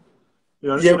 Like you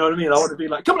know what I mean. I want to be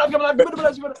like, come on.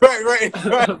 Right.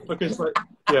 Because like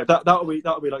yeah, that'll be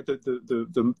like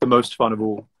the most fun of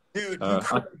all. Dude,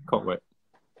 I can't wait.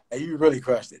 You really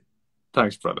crushed it.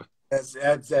 Thanks, brother. That's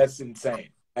insane.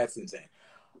 That's insane.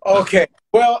 Okay.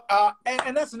 Well,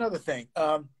 and that's another thing.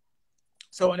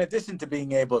 So in addition to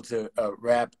being able to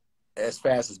rap as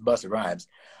fast as Busta Rhymes,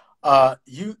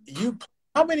 you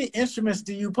how many instruments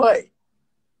do you play?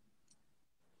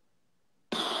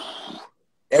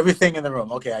 Everything in the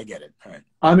room. Okay, I get it. All right.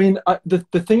 I mean,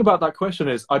 the thing about that question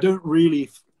is the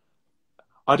reason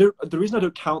I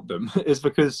don't count them is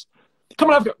because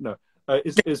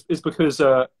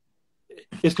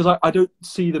I don't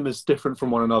see them as different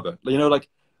from one another. You know, like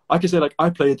I could say like I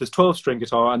play this 12-string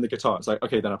guitar and the guitar. It's like,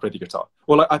 okay, then I play the guitar.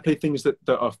 Or like I play things that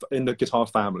are in the guitar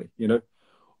family, you know?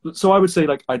 So I would say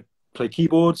like I play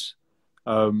keyboards,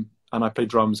 and I play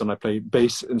drums, and I play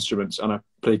bass instruments, and I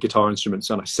play guitar instruments,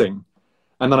 and I sing.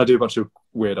 And then I do a bunch of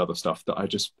weird other stuff that I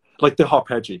just like the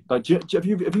arpeggi. Like, have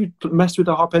you messed with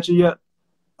the arpeggi yet?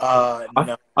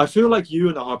 No. I feel like you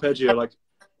and the arpeggi are like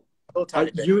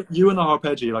you and the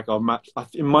arpeggi like are match.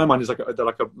 In my mind, is like they're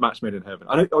like a match made in heaven.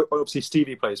 I know obviously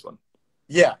Stevie plays one.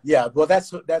 Yeah. Well, that's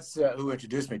who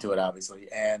introduced me to it,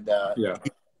 obviously, and yeah,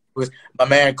 it was my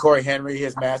man Corey Henry,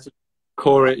 his master.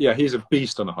 Corey, yeah, he's a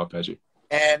beast on the arpeggi.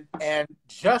 And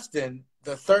Justin,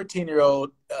 the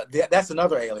 13-year-old, that's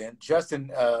another alien.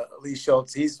 Justin Lee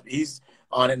Schultz, he's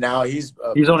on it now. He's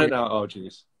on it now. Oh,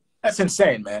 geez, that's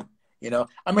insane, man. You know,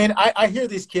 I mean, I hear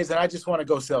these kids and I just want to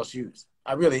go sell shoes.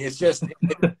 It's just,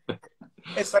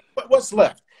 it's like, what's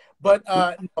left? But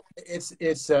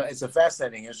it's a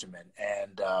fascinating instrument,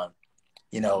 and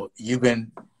you know, you've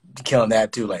been killing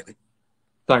that too lately.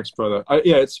 Thanks, brother.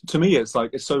 Yeah, to me, it's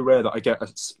like it's so rare that I get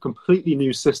a completely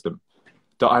new system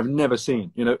that I've never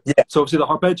seen. You know, yeah. So obviously the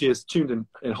arpeggi is tuned in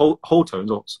whole tones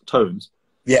or tones.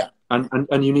 Yeah,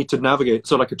 and you need to navigate.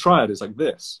 So like a triad is like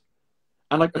this.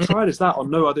 And like a triad is that on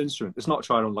no other instrument. It's not a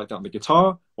triad on like that on the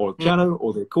guitar or the piano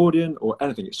or the accordion or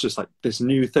anything. It's just like this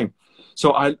new thing.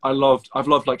 So I've loved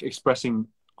like expressing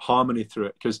harmony through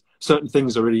it because certain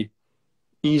things are really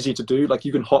easy to do. Like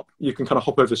you can kind of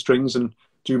hop over strings and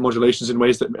do modulations in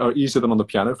ways that are easier than on the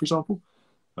piano, for example.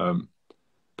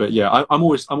 But yeah, I'm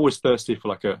always thirsty for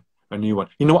like a new one.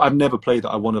 You know what I've never played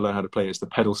that I want to learn how to play is the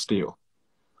pedal steel.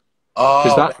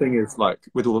 Because that thing is like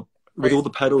with all the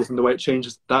pedals and the way it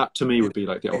changes, that to me would be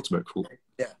like the ultimate cool thing.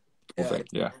 Yeah,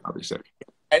 that'd be sick.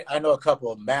 I know a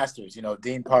couple of masters, you know,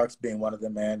 Dean Parks being one of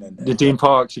them, man. And Dean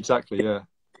Parks, exactly, yeah.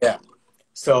 Yeah.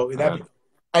 So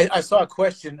I saw a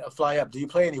question fly up. Do you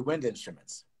play any wind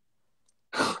instruments?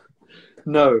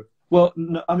 No. Well,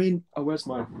 no, I mean, where's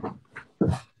my...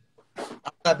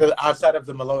 Outside of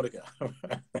the melodica.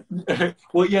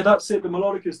 Well, yeah, that's it. The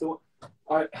melodica is the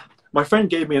one. My friend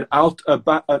gave me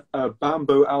a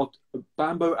bamboo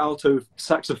alto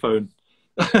saxophone.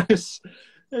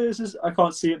 I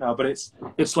can't see it now, but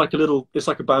it's like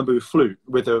a bamboo flute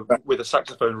with a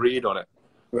saxophone reed on it.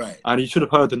 Right. And you should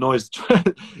have heard the noise. You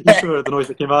should have heard the noise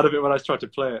that came out of it when I tried to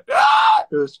play it.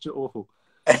 It was just awful.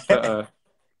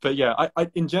 But yeah, I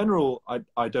in general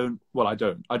I don't. I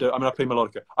mean, I play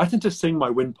melodica. I tend to sing my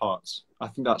wind parts. I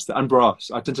think that's and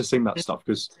brass. I tend to sing that stuff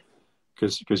because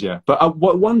yeah. But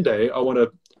one day I want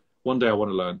to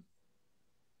learn.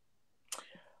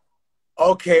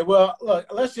 Okay, well, look,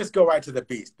 let's just go right to the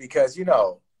beast because, you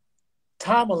know,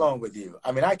 time alone with you.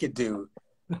 I mean, I could do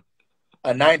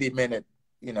a 90-minute,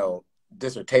 you know,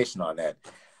 dissertation on that.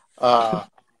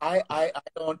 I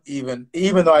don't even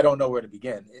though I don't know where to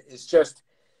begin. It's just,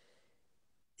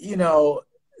 you know,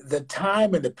 the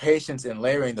time and the patience in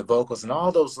layering the vocals and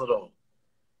all those little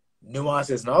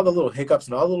nuances and all the little hiccups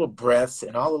and all the little breaths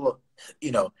and all the little,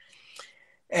 you know,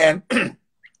 and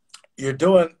you're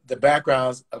doing the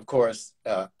backgrounds, of course,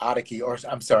 out of key, or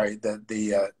I'm sorry,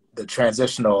 the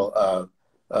transitional,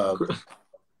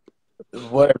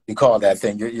 whatever you call that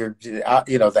thing. You're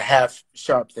you know, the half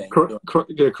sharp thing.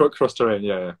 Cross terrain,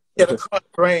 yeah. Yeah, the cross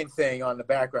brain thing on the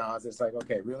background. It's like,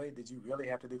 okay, really? Did you really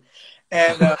have to do?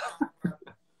 And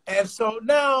and so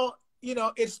now, you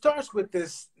know, it starts with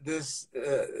this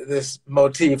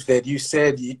motif that you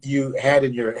said you had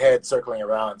in your head circling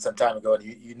around some time ago, and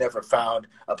you never found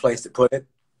a place to put it.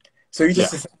 So you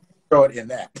just Yeah. throw it in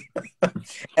that.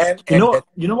 and You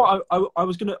know what? I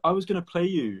was gonna play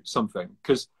you something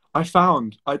because I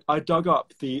dug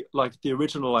up the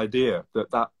original idea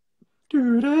that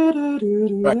right.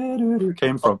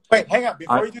 came Oh, from. wait, hang on I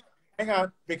before you do. Hang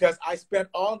on, because I spent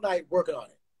all night working on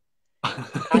it.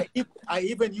 I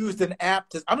even used an app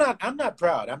to. I'm not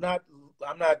proud. I'm not.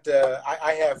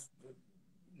 I have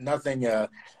nothing to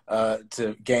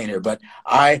gain here, but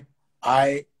I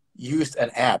used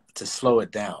an app to slow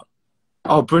it down.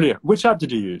 Oh, brilliant! Which app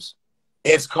did you use?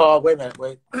 It's called. Wait a minute.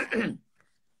 Wait.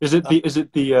 Is it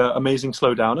the Amazing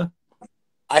Slow Downer?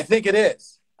 I think it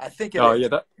is. I think it Oh is.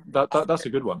 yeah, that's a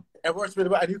good one. It works really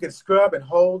well, and you can scrub and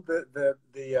hold the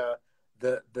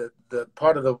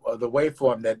part of the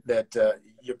waveform that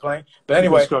you're playing. But You can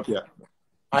anyway, scrub, yeah.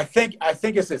 I think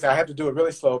it's this. I have to do it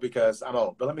really slow because I'm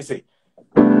old. But let me see.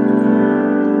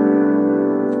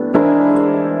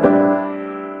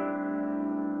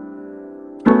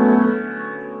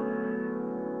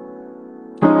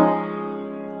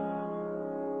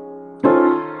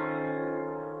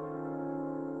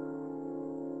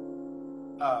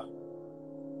 Uh,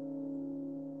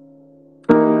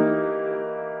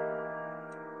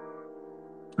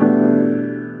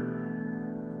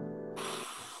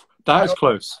 That I is don't.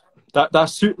 close.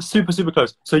 Super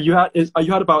close. So you had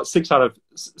about 6 out of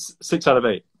 8. 6 out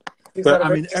But I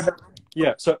of 8. mean,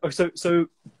 yeah. So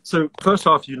first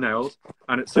half you nailed,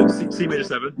 and it's so C major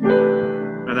 7,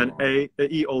 and then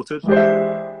E altered,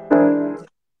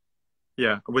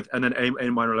 yeah, and then A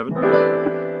minor 11,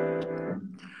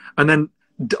 and then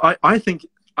I think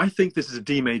this is a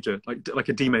D major, like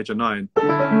a D major 9.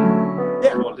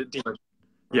 Yeah. Well, D major,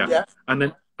 yeah, Yeah. and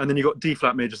then you got D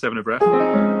flat major 7 of F.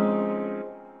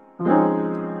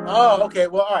 Oh, okay.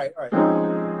 Well, all right. All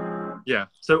right. Yeah.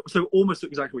 So almost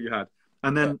exactly what you had,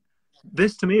 and Yeah. then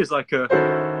this to me is like a.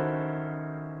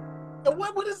 And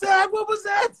what is that? What was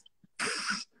that?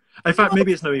 In fact,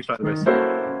 maybe it's no E flat in this.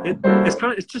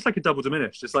 It's just like a double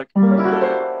diminished. It's like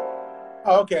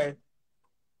Oh, okay.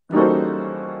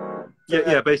 So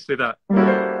yeah, basically that.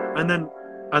 And then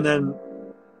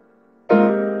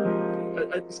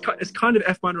it's kind of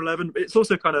F minor 11, but it's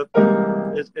also kind of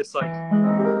it's like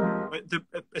the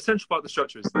essential part of the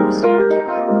structure is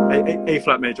A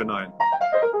flat major 9.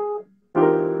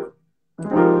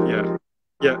 Yeah.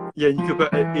 Yeah, you could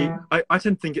put E. I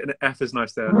tend to think an F is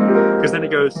nice there because then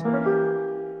it goes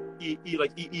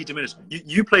E diminished.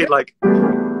 You played like,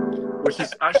 which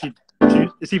is actually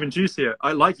it's even juicier.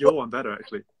 I like your one better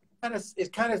actually.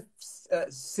 It kind of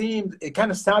seemed. It kind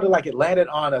of sounded like it landed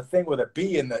on a thing with a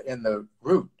B in the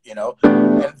root, you know,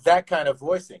 and that kind of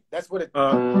voicing. That's what it.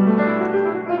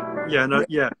 Yeah, no,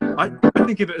 yeah. I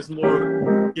think of it as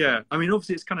more. Yeah, I mean,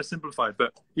 obviously it's kind of simplified,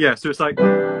 but yeah. So it's like.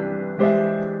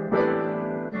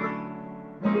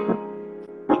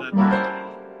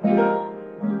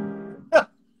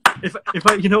 If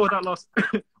I you know what that last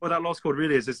what that last chord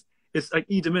really is it's like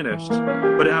E diminished,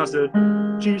 but it has a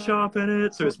G sharp in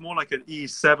it, so it's more like an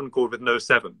E7 chord with no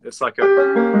 7. It's like a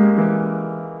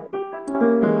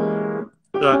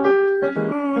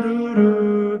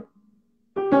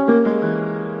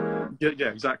yeah,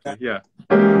 exactly, yeah.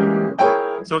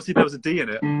 So obviously there was a D in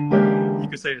it. You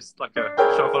could say it's like a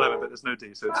sharp 11, but there's no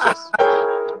D, so it's just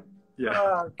yeah.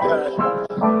 Oh God.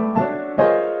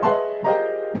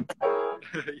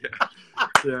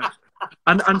 Yeah.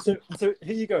 And so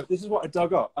here you go. This is what I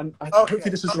dug up, and Okay. hopefully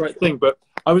this is the right thing. But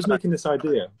I was making this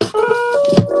idea. 1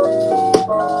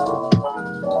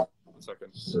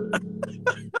 second.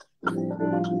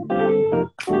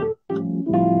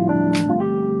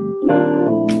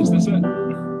 Is this it?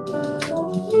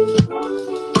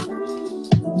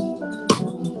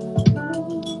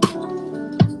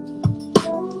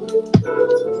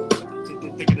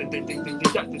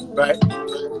 Right.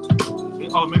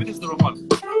 Oh, maybe this is the wrong one.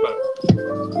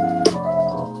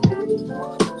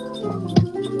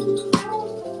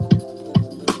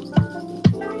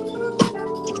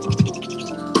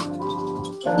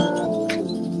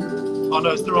 Oh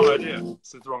no, it's the wrong idea.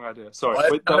 It's the wrong idea. Sorry.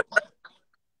 Wait, but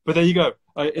there you go.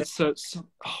 It's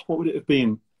what would it have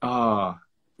been?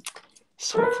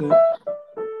 Something.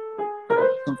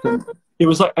 It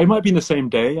was like it might have been the same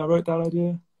day I wrote that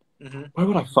idea. Mm-hmm. Where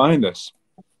would I find this?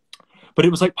 But it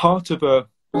was like part of a.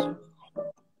 I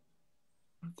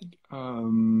think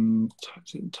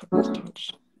touch.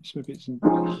 So maybe it's in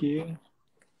here.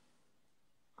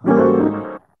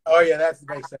 Oh yeah, that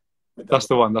makes sense. That's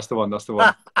the one. That's the one. That's the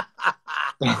one.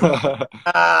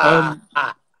 um,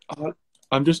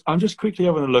 I'm just quickly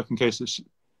having a look in case it's.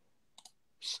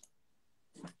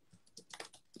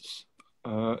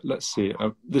 Let's see.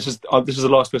 This is the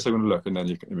last place I'm going to look, and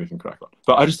then we can crack on.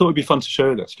 But I just thought it'd be fun to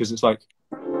show this because it's like.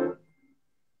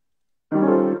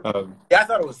 Yeah, I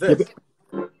thought it was Yeah, this.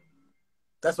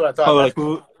 That's what I thought. oh, like.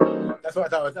 Well, that's what I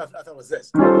thought. I thought it was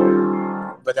this.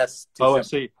 But that's too oh,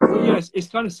 simple. I see. Well, yeah, it's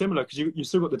kind of similar because you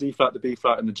still got the D flat, the B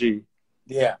flat, and the G.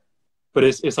 Yeah. But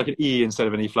it's like an E instead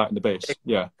of an E flat in the bass.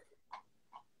 Yeah.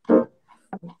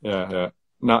 Yeah, yeah.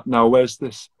 Now where's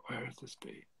this? Where is this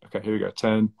B? Okay, here we go.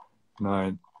 10,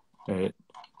 9, 8,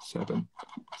 7,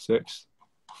 6,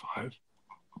 5,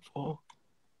 4,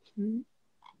 3,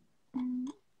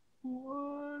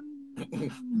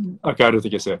 1. Okay, I don't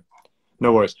think it's it.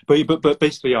 No worries. But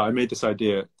basically, yeah, I made this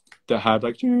idea that had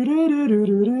like,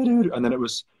 and then it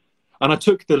was, and I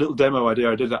took the little demo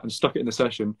idea, I did that and stuck it in the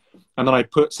session, and then I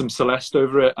put some Celeste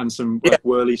over it and some like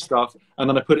whirly stuff, and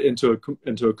then I put it into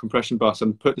a compression bus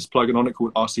and put this plugin on it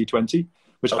called RC20,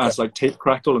 which adds like tape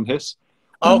crackle and hiss.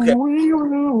 Okay.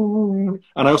 And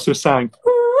I also sang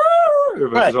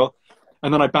over it as well,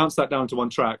 and then I bounced that down to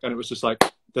one track, and it was just like,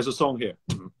 there's a song here.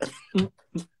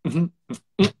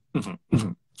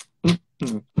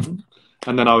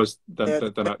 And then I was then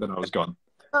I was gone.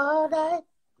 All right.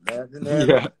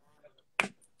 Yeah.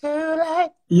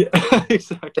 Yeah,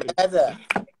 exactly.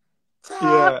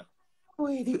 Yeah.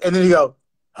 And then you go,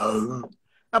 oh.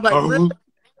 I'm like, really?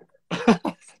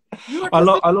 I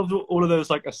love all of those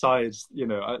like asides. You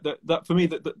know, that for me,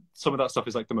 that some of that stuff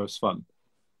is like the most fun.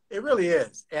 It really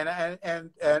is, and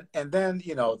then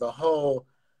you know the whole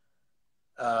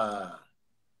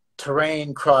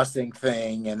terrain crossing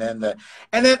thing, and then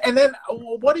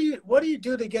what do you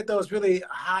do to get those really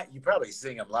high? You probably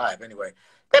sing them live anyway.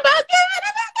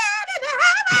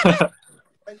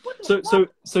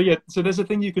 So yeah, so there's a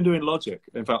thing you can do in Logic.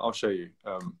 In fact, I'll show you.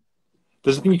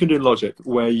 There's a thing you can do in Logic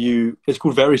where it's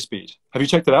called Varispeed. Have you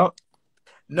checked it out?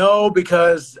 No,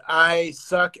 because I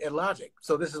suck at Logic.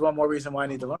 So this is one more reason why I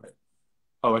need to learn it.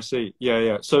 Oh, I see. Yeah,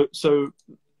 yeah. So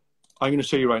I'm going to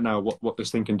show you right now what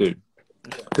this thing can do.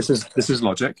 Okay. This is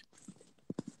Logic.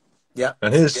 Yeah.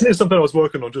 And here's something I was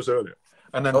working on just earlier.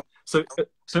 And then so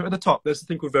at the top there's a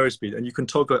thing called Varispeed, and you can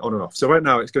toggle it on and off. So right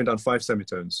now it's going down 5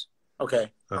 semitones.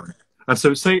 Okay. And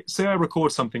so say I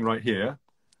record something right here,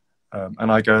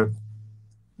 and I go.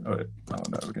 Oh no,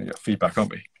 we're going to get feedback,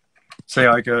 aren't we? Say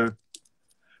I go.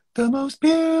 The most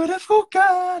beautiful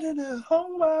girl in the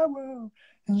whole wide world,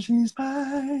 and she's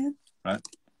mine. Right?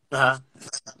 Uh-huh.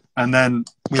 And then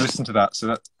we listen to that. So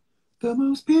that the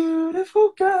most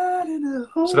beautiful girl in the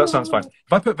whole. So that sounds fine.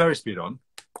 If I put Varispeed on,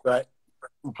 right,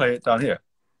 we'll play it down here.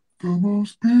 The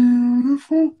most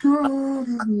beautiful girl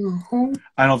in the whole.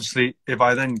 And obviously, if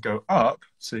I then go up,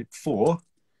 say 4.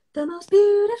 The most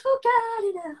beautiful girl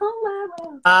in the whole wide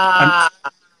world.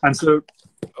 And so.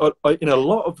 In a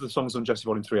lot of the songs on Jesse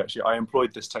Volume 3, actually, I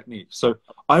employed this technique. So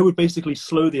I would basically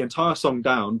slow the entire song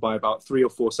down by about 3 or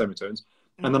 4 semitones,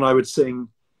 and then I would sing,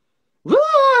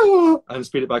 and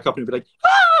speed it back up, and it'd be like,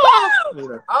 you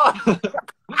know.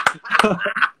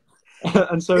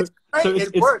 And so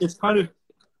it's kind of,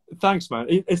 thanks,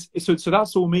 man. So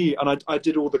that's all me, and I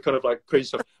did all the kind of like crazy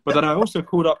stuff. But then I also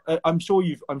called up. I'm sure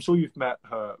you've met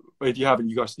her. If you haven't,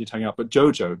 you guys need to hang out. But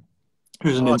JoJo,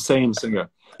 who's an insane singer.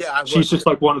 Yeah, she's just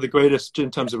like one of the greatest in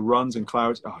terms of runs and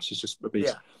clouds. Oh, she's just a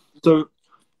beast. Yeah. So,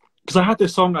 because I had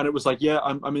this song and it was like, yeah,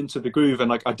 I'm into the groove, and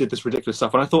like I did this ridiculous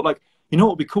stuff, and I thought, like, you know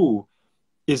what would be cool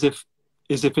is if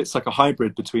it's like a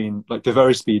hybrid between like the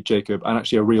Varispeed Jacob and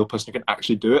actually a real person who can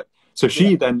actually do it. So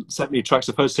she then sent me tracks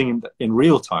of her singing in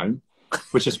real time,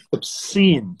 which is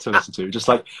obscene to listen to, just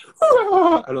like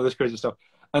and all this crazy stuff.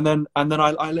 And then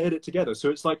I layered it together. So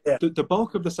it's like the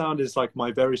bulk of the sound is like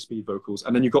my Varispeed vocals,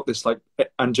 and then you've got this like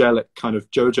angelic kind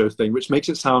of JoJo thing, which makes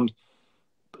it sound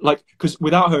like, because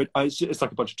without her, it's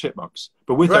like a bunch of chipmunks,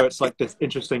 but with her, it's like this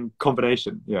interesting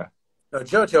combination. Yeah. No,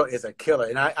 JoJo is a killer,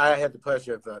 and I had the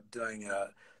pleasure of doing a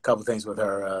couple of things with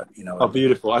her. You know. Oh,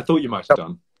 beautiful! I thought you might have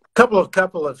done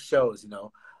couple of shows, you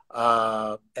know,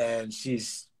 and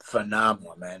she's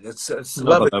phenomenal, man. It's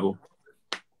lovely. Level.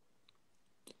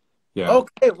 Yeah.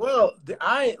 Okay, well,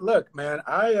 look, man,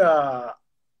 I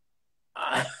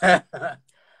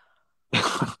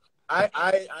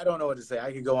don't know what to say.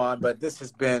 I could go on, but this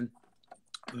has been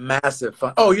massive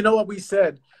fun. Oh, you know what we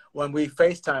said when we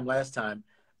FaceTime last time?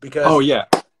 Because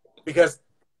because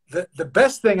the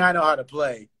best thing I know how to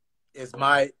play is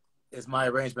my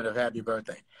arrangement of Happy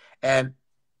Birthday, and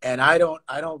I don't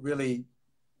really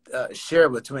share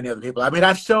it with too many other people. I mean,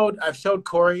 I've showed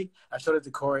Corey. I showed it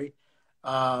to Corey,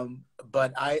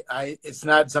 but it's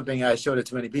not something I showed it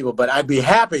to many people. But I'd be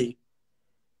happy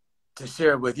to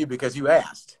share it with you because you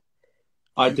asked.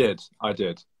 I did.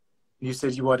 You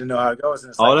said you wanted to know how it goes, and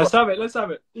it's Oh, like, let's have it. Let's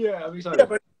have it. Yeah, I'm excited. yeah,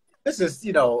 but this is,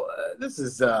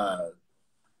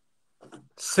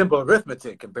 simple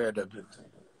arithmetic compared to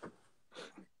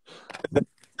the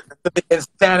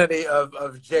insanity of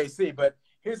JC. But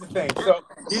here's the thing. So,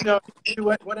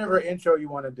 do whatever intro you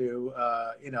want to do,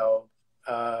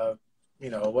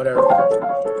 whatever.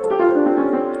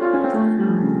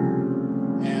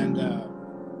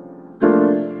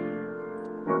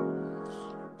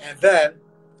 And then,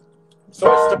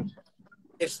 so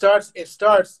it starts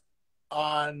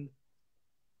on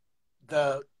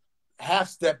the half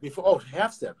step before. Oh,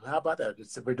 half step. How about that?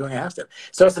 We're doing a half step.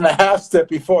 Starts in a half step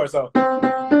before. So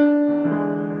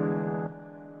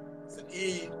it's an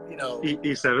E,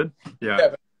 E7. Yeah.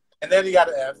 7. And then you got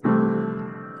an F.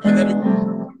 And then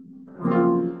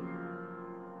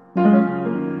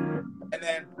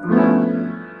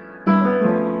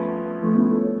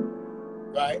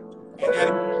right.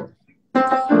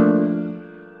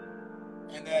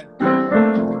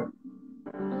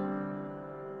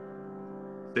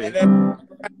 And then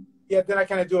yeah, then I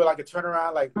kind of do it like a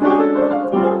turnaround, like.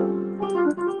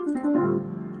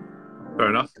 Fair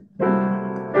enough.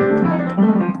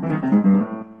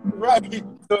 Right.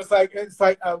 So it's like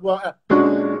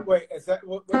wait, is that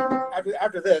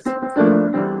after this?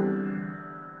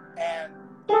 And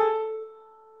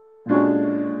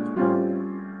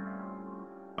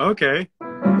okay.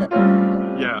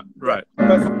 Yeah. Right.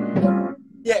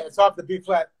 Yeah, it's off the B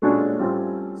flat.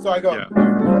 So I go. Yeah.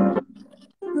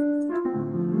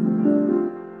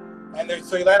 And then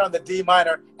so you land on the D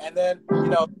minor, and then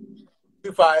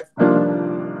 2-5.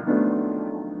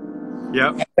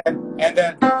 Yeah. And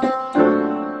then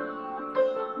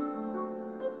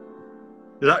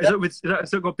is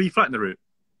that got B flat in the root?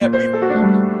 Yeah,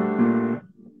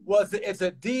 well, it's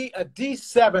a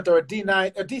D7th or a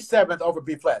D9 or D7th over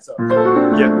B flat. So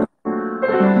yeah.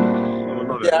 I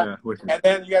love it. Yeah. And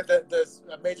then you got the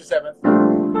major 7th.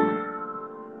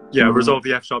 Yeah, resolve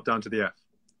the F sharp down to the F.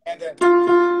 And then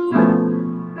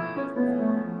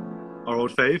our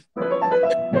old fave.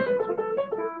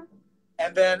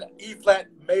 And then E flat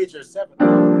major 7.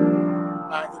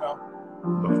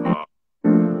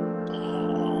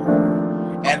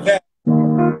 And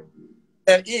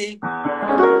then E.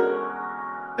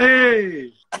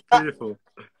 Hey, beautiful.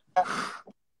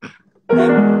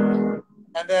 And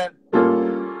then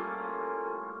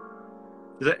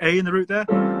is there A in the root there?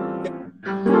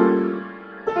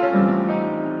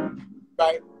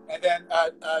 Right, and then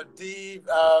D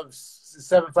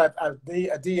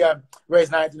 7-5 D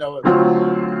raised 9.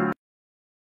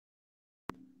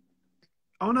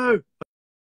 Oh no.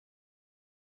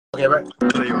 Okay, right.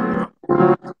 There you are.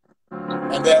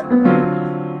 And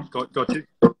then got you.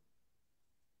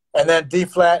 And then D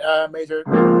flat major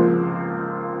 9.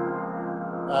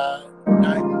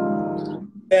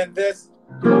 Then this.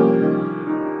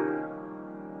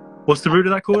 What's the root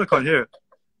of that chord? I can't hear it.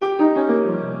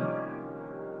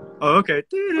 Oh, okay. Is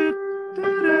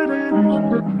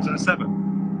that a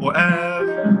 7 or F?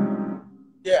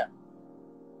 Yeah.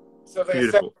 So they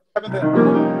beautiful. 7.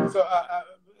 So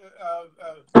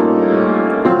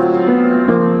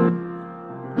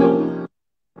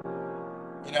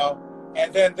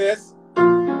and then this B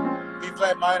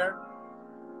flat minor,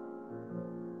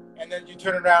 and then you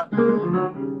turn it around.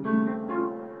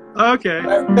 Okay.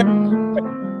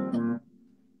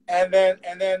 And then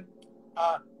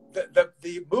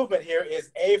the movement here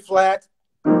is A flat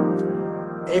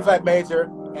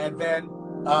major, and then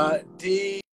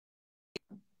D.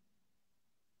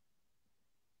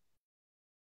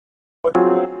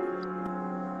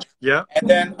 Yeah. And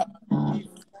then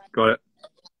got it.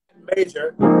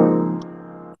 Major.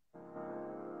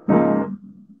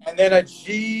 And then a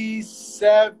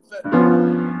G7.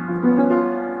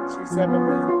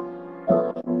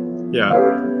 Yeah.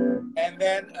 And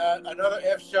then another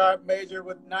F sharp major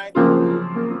with 9.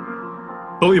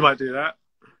 Thought you might do that.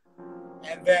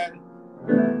 And then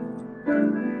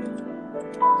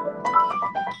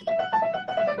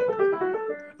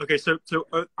okay, so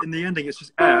in the ending it's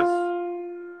just F,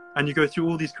 and you go through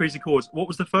all these crazy chords. What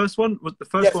was the first one? The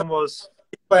first one was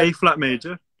A flat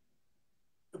major.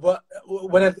 Well,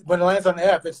 when it lands on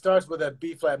F, it starts with a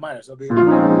B flat minor. So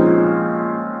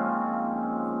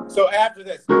after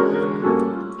this,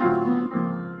 and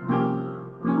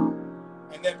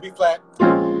then B flat.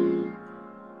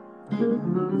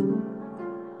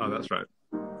 Oh, that's right.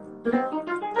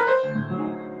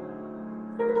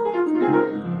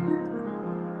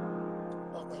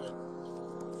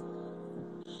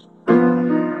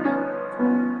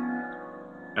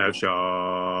 F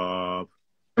sharp.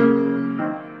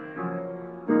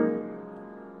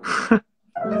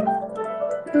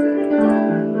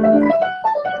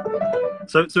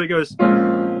 So it goes.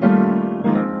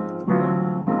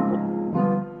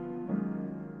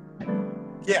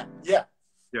 Yeah, yeah,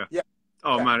 Yeah. yeah.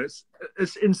 Oh Yeah. man,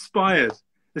 it's inspired.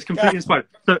 It's completely inspired.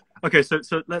 So okay, so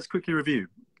let's quickly review.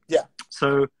 Yeah.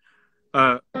 So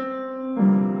oh,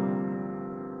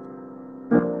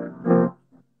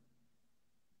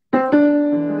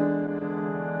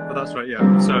 that's right,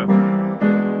 yeah. So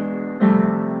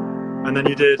and then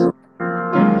you did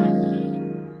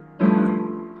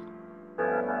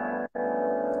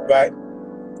Right.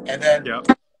 And then yeah.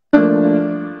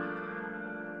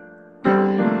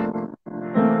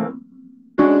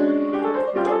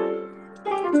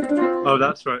 Oh,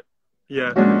 that's right.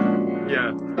 Yeah.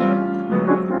 Yeah.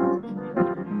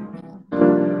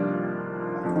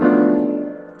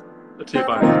 A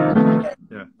 2/5.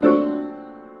 Yeah.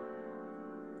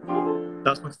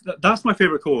 That's my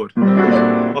favorite chord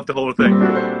of the whole thing.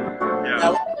 Yeah.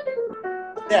 now,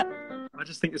 yeah. I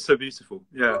just think it's so beautiful.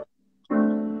 Yeah.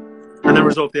 And then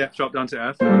resolve the F sharp down to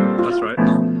F. That's right.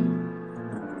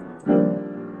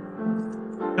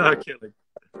 Killing.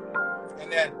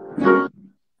 And then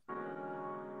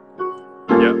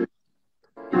Yeah.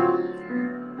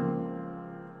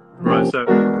 Right. So.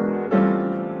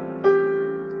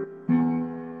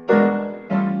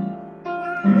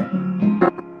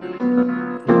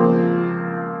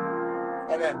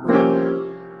 and then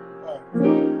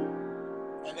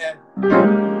and then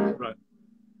Right.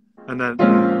 And then.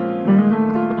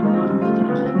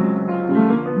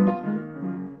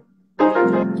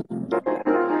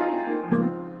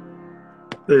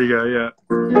 There you go. Yeah.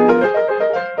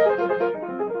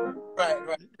 right,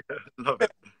 right. Yeah. Love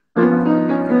it.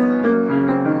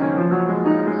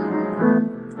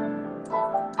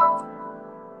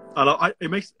 It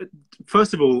makes.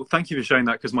 First of all, thank you for sharing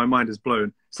that because my mind is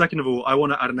blown. Second of all, I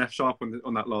want to add an F sharp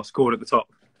on that last chord at the top.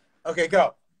 Okay,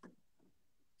 go.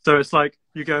 So it's like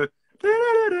you go.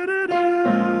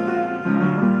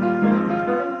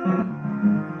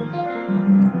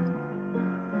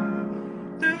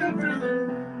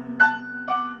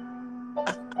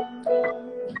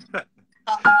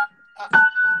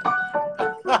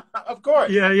 Of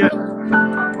course. Yeah, yeah,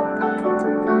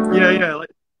 yeah,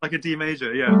 like a D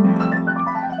major, yeah.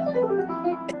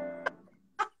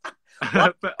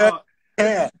 But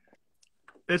Yeah.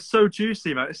 it's so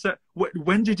juicy, man. It's so,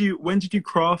 when did you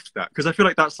craft that? Because I feel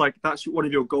like that's one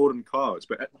of your golden cards.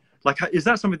 But like, is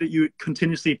that something that you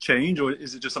continuously change, or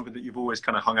is it just something that you've always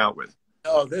kind of hung out with?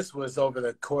 Oh, this was over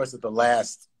the course of the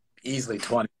last easily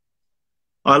 20.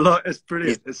 I love it's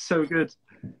brilliant. It's so good.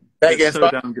 It's so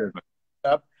damn good.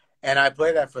 Up, and I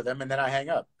play that for them, and then I hang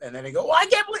up, and then they go, "Oh, I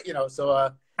can't believe,"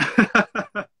 So,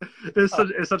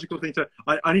 it's such a cool thing to.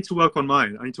 I need to work on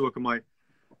mine. I need to work on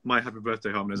my happy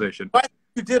birthday harmonization. What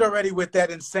you did already with that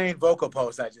insane vocal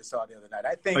post I just saw the other night.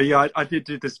 I think. Oh yeah, I did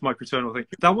do this microtonal thing.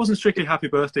 That wasn't strictly happy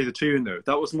birthday the tune though.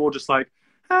 That was more just like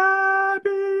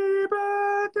happy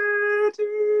birthday to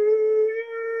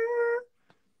you.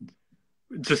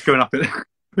 Just going up it,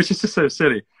 which is just so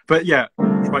silly. But yeah,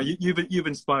 right. You've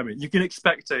inspired me. You can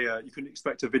expect a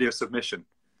video submission.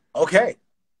 Okay.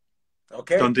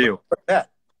 Done deal. That.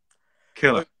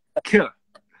 Killer.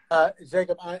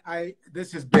 Jacob,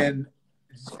 this has been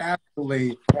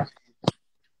absolutely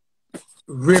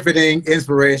riveting,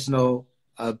 inspirational,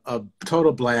 a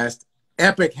total blast,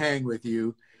 epic hang with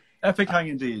you. Epic hang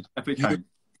indeed. Epic hang.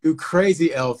 You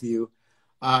crazy elf, you.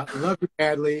 Love you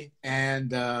badly,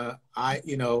 and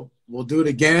we'll do it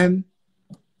again.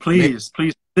 Please.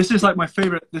 This is my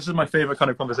favorite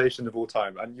kind of conversation of all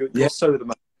time, and you're so the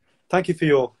man. Thank you for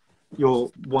your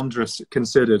wondrous,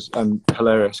 considered, and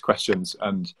hilarious questions.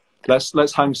 And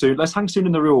let's hang soon. Let's hang soon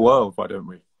in the real world, why don't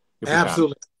we?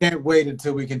 Absolutely. Can't wait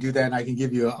until we can do that, and I can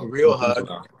give you a real hug.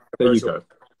 There you go.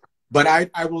 But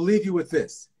I will leave you with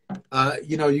this.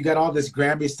 You got all this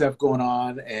Grammy stuff going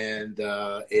on, and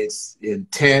it's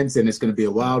intense, and it's going to be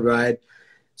a wild ride.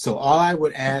 So all I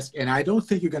would ask, and I don't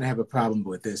think you're going to have a problem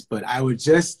with this, but I would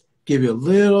just give you a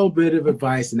little bit of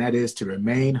advice, and that is to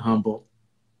remain humble,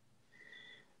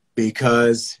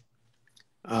 because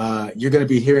you're going to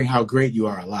be hearing how great you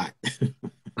are a lot.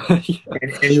 and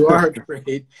you are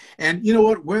great. And you know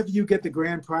what? Whether you get the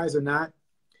grand prize or not,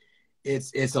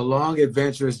 it's a long,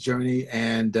 adventurous journey,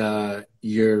 and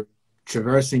you're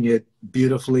traversing it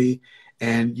beautifully,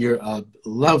 and you're a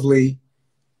lovely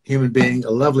human being,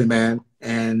 a lovely man.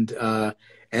 And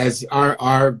as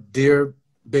our dear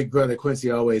big brother Quincy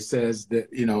always says,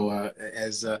 that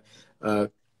as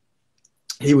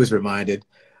he was reminded,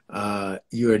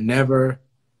 you are never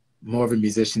more of a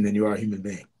musician than you are a human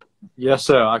being. Yes,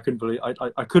 sir. I couldn't believe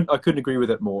I couldn't agree with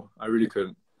it more. I really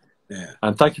couldn't. Yeah.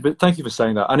 And thank you for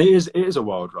saying that. And it is a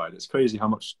wild ride. It's crazy how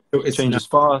much It's changes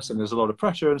fast, and there's a lot of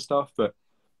pressure and stuff. But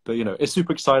you know, it's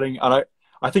super exciting. And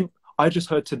I think I just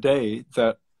heard today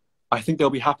that I think they'll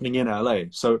be happening in LA.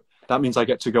 So that means I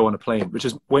get to go on a plane, which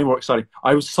is way more exciting.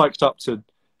 I was psyched up to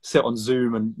sit on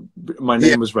Zoom and my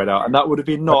name was read out, and that would have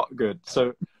been not good.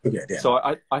 So so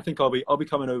I think I'll be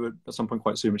coming over at some point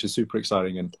quite soon, which is super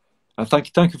exciting. And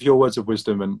thank you for your words of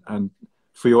wisdom and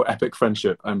for your epic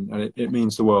friendship, and it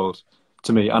means the world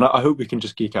to me. And I hope we can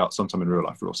just geek out sometime in real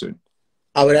life real soon.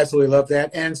 I would absolutely love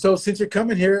that. And so since you're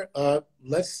coming here,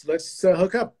 let's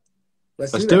hook up.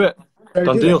 Let's do it.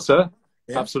 Done deal, sir.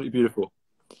 Yeah. Absolutely beautiful.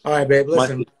 All right, babe.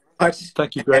 Listen,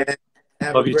 thank you, Greg.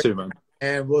 Love you too, man.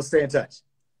 And we'll stay in touch.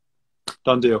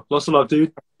 Done deal. Lots of love,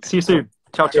 dude. See you soon.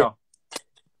 Ciao, ciao.